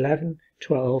 11,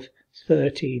 12,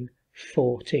 13,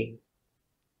 14.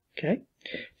 Okay,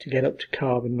 to get up to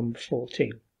carbon number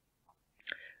 14.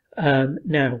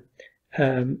 Now,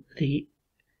 the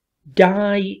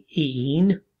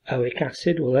diene oic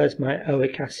acid, well, there's my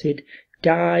oic acid,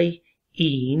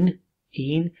 diene,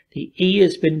 the E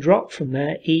has been dropped from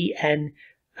there, En,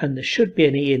 and there should be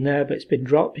an E in there, but it's been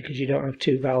dropped because you don't have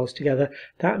two vowels together.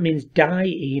 That means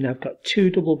diene, I've got two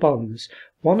double bonds,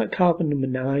 one at carbon number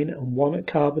 9 and one at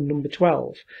carbon number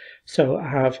 12. So I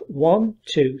have 1,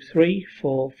 2, 3,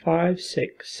 4, 5,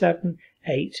 6, 7,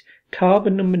 8.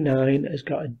 Carbon number 9 has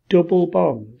got a double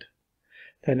bond.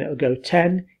 Then it'll go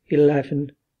 10,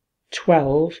 11,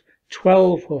 12.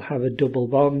 12 will have a double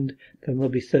bond. Then there'll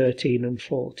be 13 and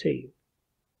 14.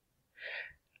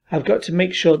 I've got to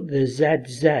make sure that there's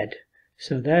ZZ.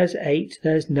 So there's 8,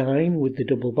 there's 9 with the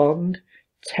double bond,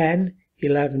 10,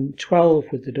 11,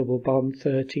 12 with the double bond,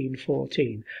 13,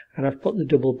 14. And I've put the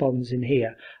double bonds in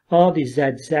here. Are the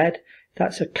ZZ?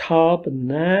 That's a carbon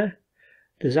there.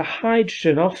 There's a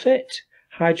hydrogen off it.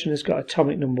 Hydrogen has got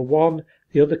atomic number 1.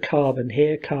 The other carbon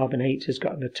here, carbon 8, has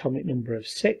got an atomic number of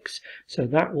 6. So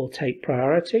that will take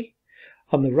priority.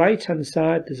 On the right hand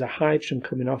side there's a hydrogen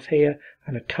coming off here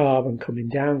and a carbon coming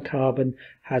down. Carbon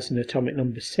has an atomic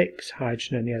number 6,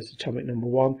 hydrogen only has atomic number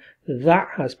 1. That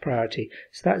has priority.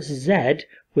 So that's Z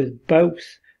with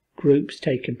both groups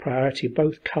taking priority,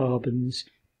 both carbons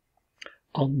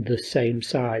on the same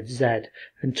side, Z.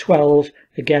 And 12,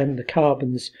 again, the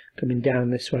carbons coming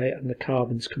down this way and the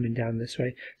carbons coming down this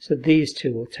way. So these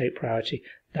two will take priority.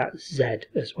 That's Z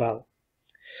as well.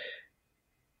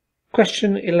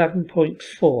 Question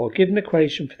 11.4. Give an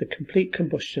equation for the complete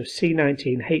combustion of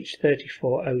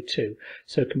C19H34O2.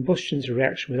 So combustion is a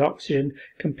reaction with oxygen.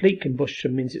 Complete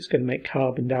combustion means it's going to make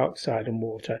carbon dioxide and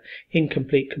water.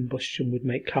 Incomplete combustion would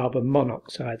make carbon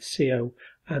monoxide, CO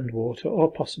and water,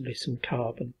 or possibly some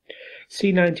carbon.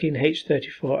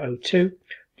 C19H34O2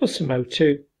 plus some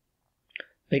O2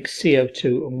 makes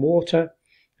CO2 and water.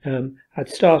 I'd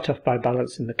start off by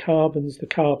balancing the carbons. The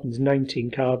carbons, 19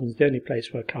 carbons, the only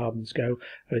place where carbons go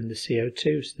are in the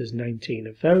CO2, so there's 19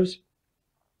 of those.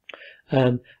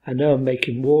 I know I'm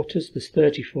making waters, there's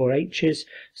 34 H's,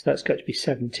 so that's got to be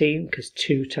 17, because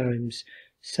 2 times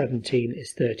 17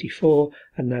 is 34,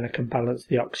 and then I can balance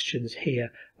the oxygens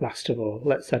here last of all.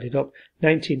 Let's add it up.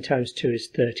 19 times 2 is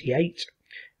 38.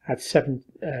 Add 7,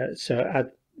 so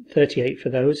add 38 for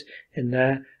those in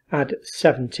there, add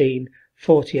 17,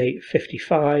 48,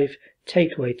 55,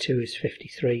 take away 2 is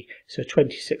 53, so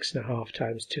 26.5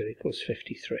 times 2 equals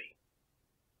 53.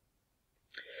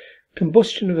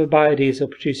 Combustion of a biodiesel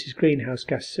produces greenhouse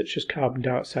gases such as carbon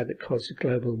dioxide that causes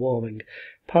global warming.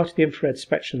 Part of the infrared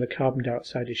spectrum of the carbon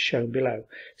dioxide is shown below.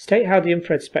 State how the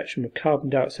infrared spectrum of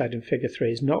carbon dioxide in figure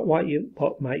 3 is not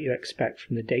what might you expect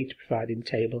from the data provided in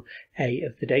table A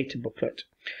of the data booklet.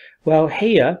 Well,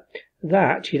 here,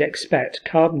 that you'd expect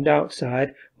carbon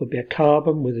dioxide would be a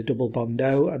carbon with a double bond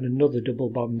O and another double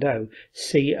bond O,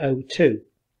 CO2,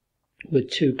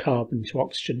 with 2 carbon to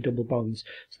oxygen double bonds,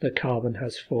 so the carbon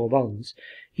has 4 bonds.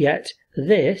 Yet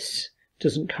this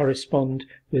doesn't correspond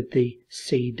with the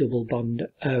C double bond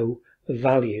O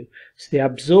value. So the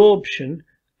absorption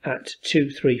at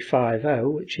 2350,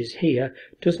 which is here,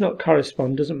 does not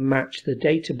correspond, doesn't match the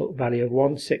data book value of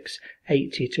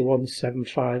 1680 to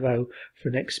 1750 for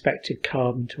an expected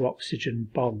carbon to oxygen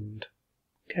bond.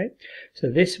 Okay,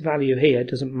 so this value here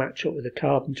doesn't match up with the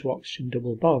carbon to oxygen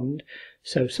double bond,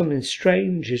 so something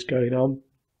strange is going on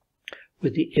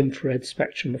with the infrared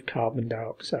spectrum of carbon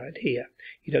dioxide here.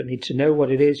 You don't need to know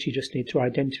what it is, you just need to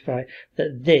identify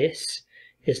that this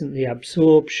isn't the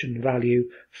absorption value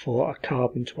for a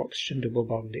carbon to oxygen double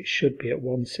bond. It should be at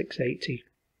 1680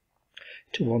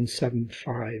 to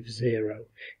 1750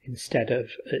 instead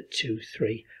of at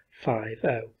 2350.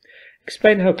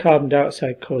 Explain how carbon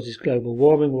dioxide causes global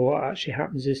warming. Well, what actually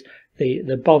happens is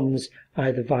the bonds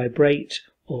either vibrate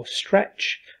or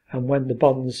stretch, and when the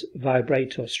bonds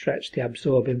vibrate or stretch they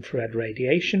absorb infrared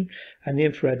radiation, and the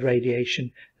infrared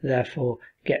radiation therefore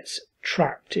gets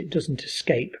trapped, it doesn't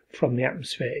escape from the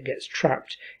atmosphere, it gets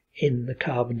trapped in the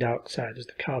carbon dioxide as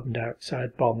the carbon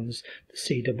dioxide bonds, the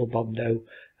C double bond O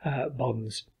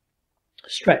bonds,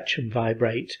 stretch and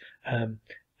vibrate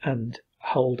and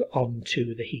hold on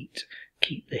to the heat,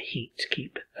 keep the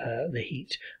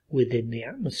heat within the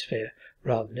atmosphere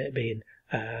rather than it being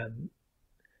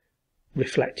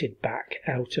reflected back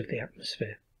out of the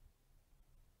atmosphere.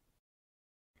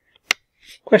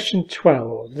 Question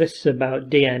 12. This is about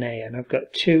DNA, and I've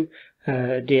got two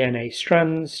DNA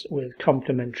strands with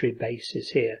complementary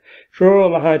bases here. Draw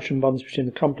all the hydrogen bonds between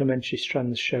the complementary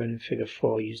strands shown in figure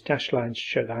 4. Use dashed lines to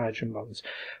show the hydrogen bonds.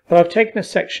 Well, I've taken a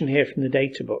section here from the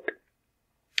data book,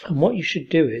 and what you should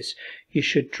do is you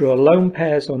should draw lone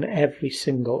pairs on every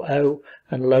single O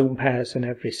and lone pairs on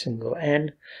every single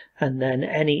N, and then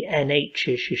any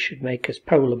NH's you should make as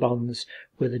polar bonds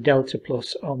with a delta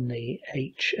plus on the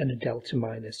H and a delta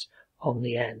minus on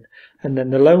the N. And then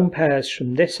the lone pairs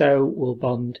from this O will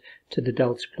bond to the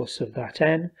delta plus of that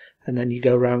N, and then you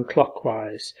go round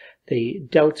clockwise. The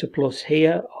delta plus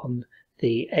here on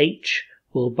the H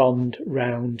will bond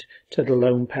round to the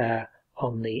lone pair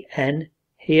on the N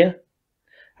here,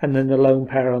 and then the lone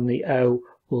pair on the O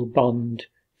will bond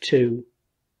to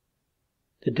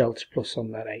the delta plus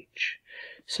on that H.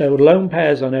 So lone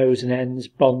pairs on O's and N's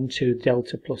bond to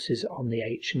delta pluses on the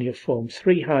H, and you'll form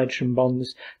 3 hydrogen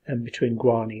bonds then between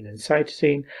guanine and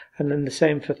cytosine, and then the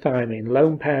same for thymine.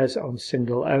 Lone pairs on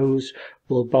single O's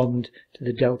will bond to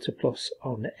the delta plus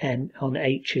on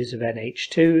H's of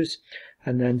NH2s,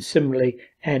 and then similarly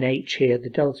NH here, the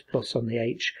delta plus on the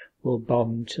H will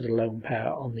bond to the lone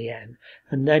pair on the N.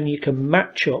 And then you can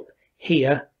match up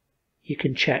here, you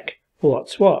can check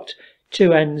what's what.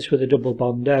 2 N's with a double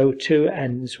bond O, 2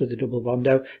 N's with a double bond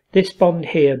O. This bond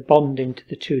here, bonding to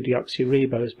the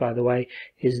 2-deoxyribose, by the way,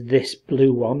 is this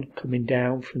blue one coming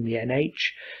down from the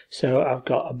NH. So I've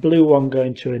got a blue one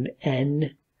going to an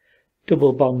N,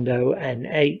 double bond O,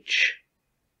 NH.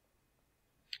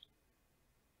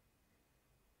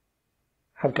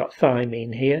 I've got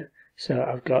thymine here, so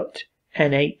I've got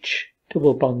NH,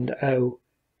 double bond O,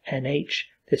 NH.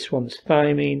 This one's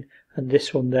thymine, and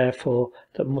this one therefore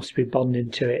that must be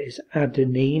bonding to it is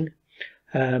adenine,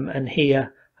 and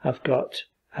here I've got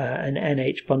an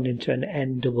NH bonding to an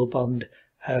N double bond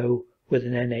O with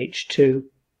an NH2,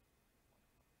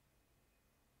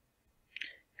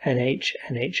 NH,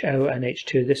 NHO,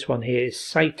 NH2. This one here is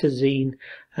cytosine,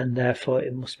 and therefore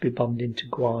it must be bonding to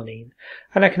guanine.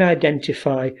 And I can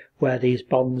identify where these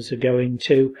bonds are going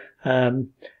to.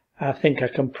 I think I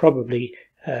can probably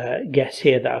guess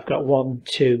here that I've got 1,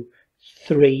 2,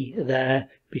 3 there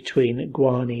between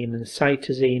guanine and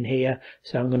cytosine here.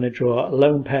 So I'm going to draw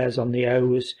lone pairs on the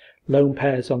O's, lone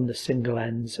pairs on the single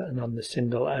N's and on the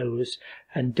single O's,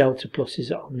 and delta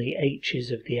pluses on the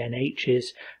H's of the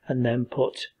NH's, and then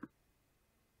put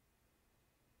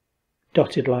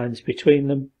dotted lines between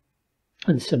them.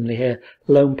 And similarly here,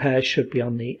 lone pairs should be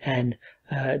on the N,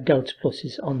 delta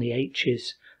pluses on the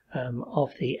H's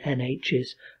of the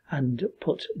NH's, and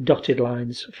put dotted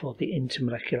lines for the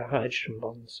intermolecular hydrogen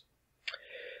bonds.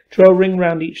 Draw a ring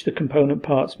round each of the component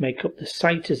parts make up the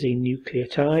cytosine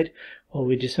nucleotide. Well,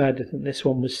 we decided that this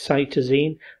one was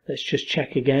cytosine. Let's just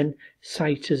check again.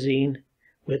 Cytosine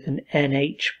with an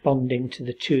NH bonding to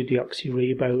the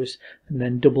 2-deoxyribose, and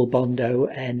then double bond O,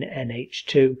 N,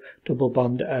 NH2, double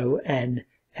bond O, N,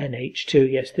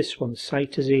 NH2. Yes, this one's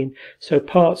cytosine. So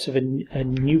parts of a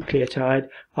nucleotide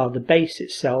are the base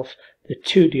itself, the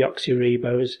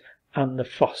 2-deoxyribose, and the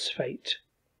phosphate.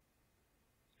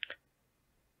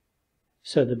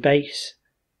 So the base,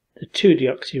 the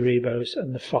 2-deoxyribose,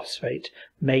 and the phosphate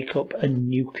make up a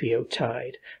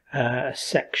nucleotide, a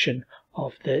section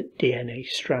of the DNA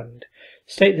strand.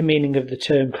 State the meaning of the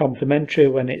term complementary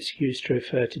when it's used to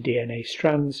refer to DNA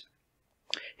strands.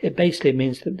 It basically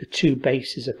means that the 2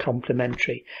 bases are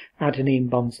complementary. Adenine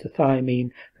bonds to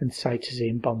thymine and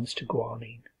cytosine bonds to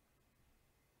guanine.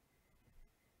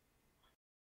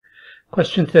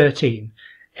 Question 13.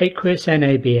 Aqueous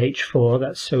NaBH4,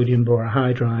 that's sodium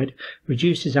borohydride,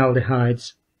 reduces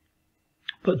aldehydes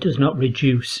but does not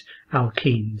reduce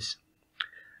alkenes.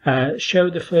 Show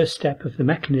the first step of the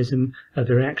mechanism of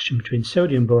the reaction between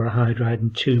sodium borohydride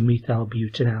and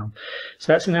 2-methylbutanal.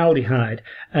 So that's an aldehyde.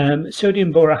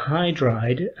 Sodium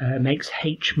borohydride makes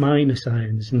H-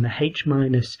 ions, and the H-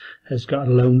 has got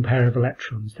a lone pair of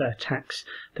electrons that attacks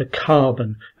the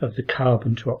carbon of the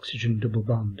carbon to oxygen double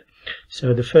bond.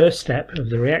 So the first step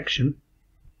of the reaction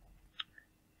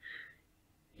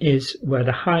is where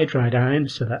the hydride ion,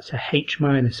 so that's a H-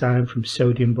 ion from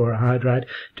sodium borohydride.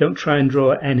 Don't try and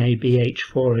draw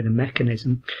NaBH4 in a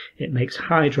mechanism. It makes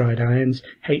hydride ions,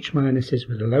 H-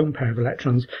 with a lone pair of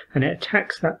electrons, and it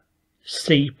attacks that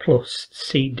C plus,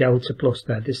 C delta plus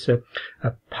there. This is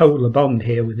a polar bond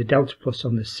here with a delta plus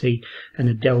on the C and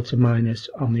a delta minus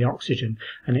on the oxygen,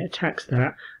 and it attacks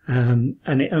that, and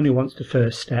it only wants the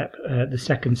first step. The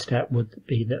second step would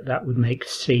be that would make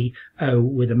CO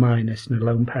with a minus and a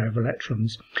lone pair of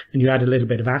electrons, and you add a little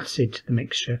bit of acid to the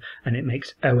mixture and it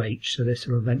makes OH, so this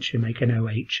will eventually make an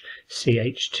OH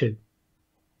CH2.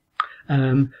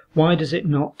 Why does it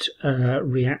not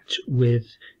react with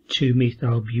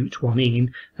 2-methyl-butanene?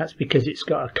 That's because it's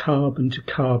got a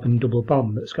carbon-to-carbon double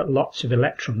bond that's got lots of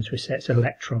electrons, which say it's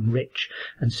electron-rich,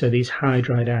 and so these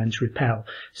hydride ions repel.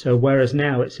 So whereas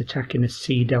now it's attacking a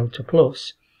C delta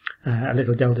plus, a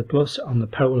little delta plus on the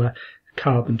polar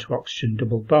carbon-to-oxygen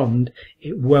double bond,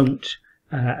 it won't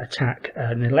attack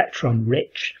an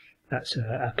electron-rich. That's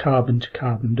a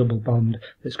carbon-to-carbon double bond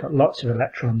that's got lots of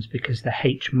electrons, because the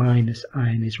H-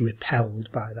 ion is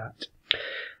repelled by that.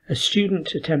 A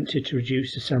student attempted to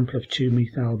reduce a sample of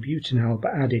 2-methyl-butanal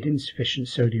but added insufficient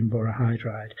sodium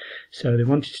borohydride. So they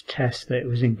wanted to test that it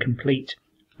was incomplete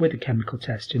with a chemical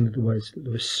test. In other words, that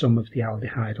there was some of the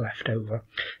aldehyde left over.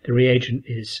 The reagent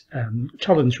is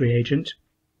Tollens reagent.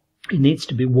 It needs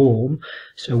to be warm,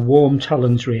 so warm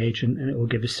Tollens reagent, and it will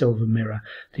give a silver mirror.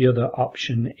 The other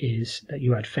option is that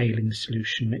you add Fehling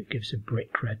solution, it gives a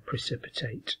brick red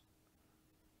precipitate.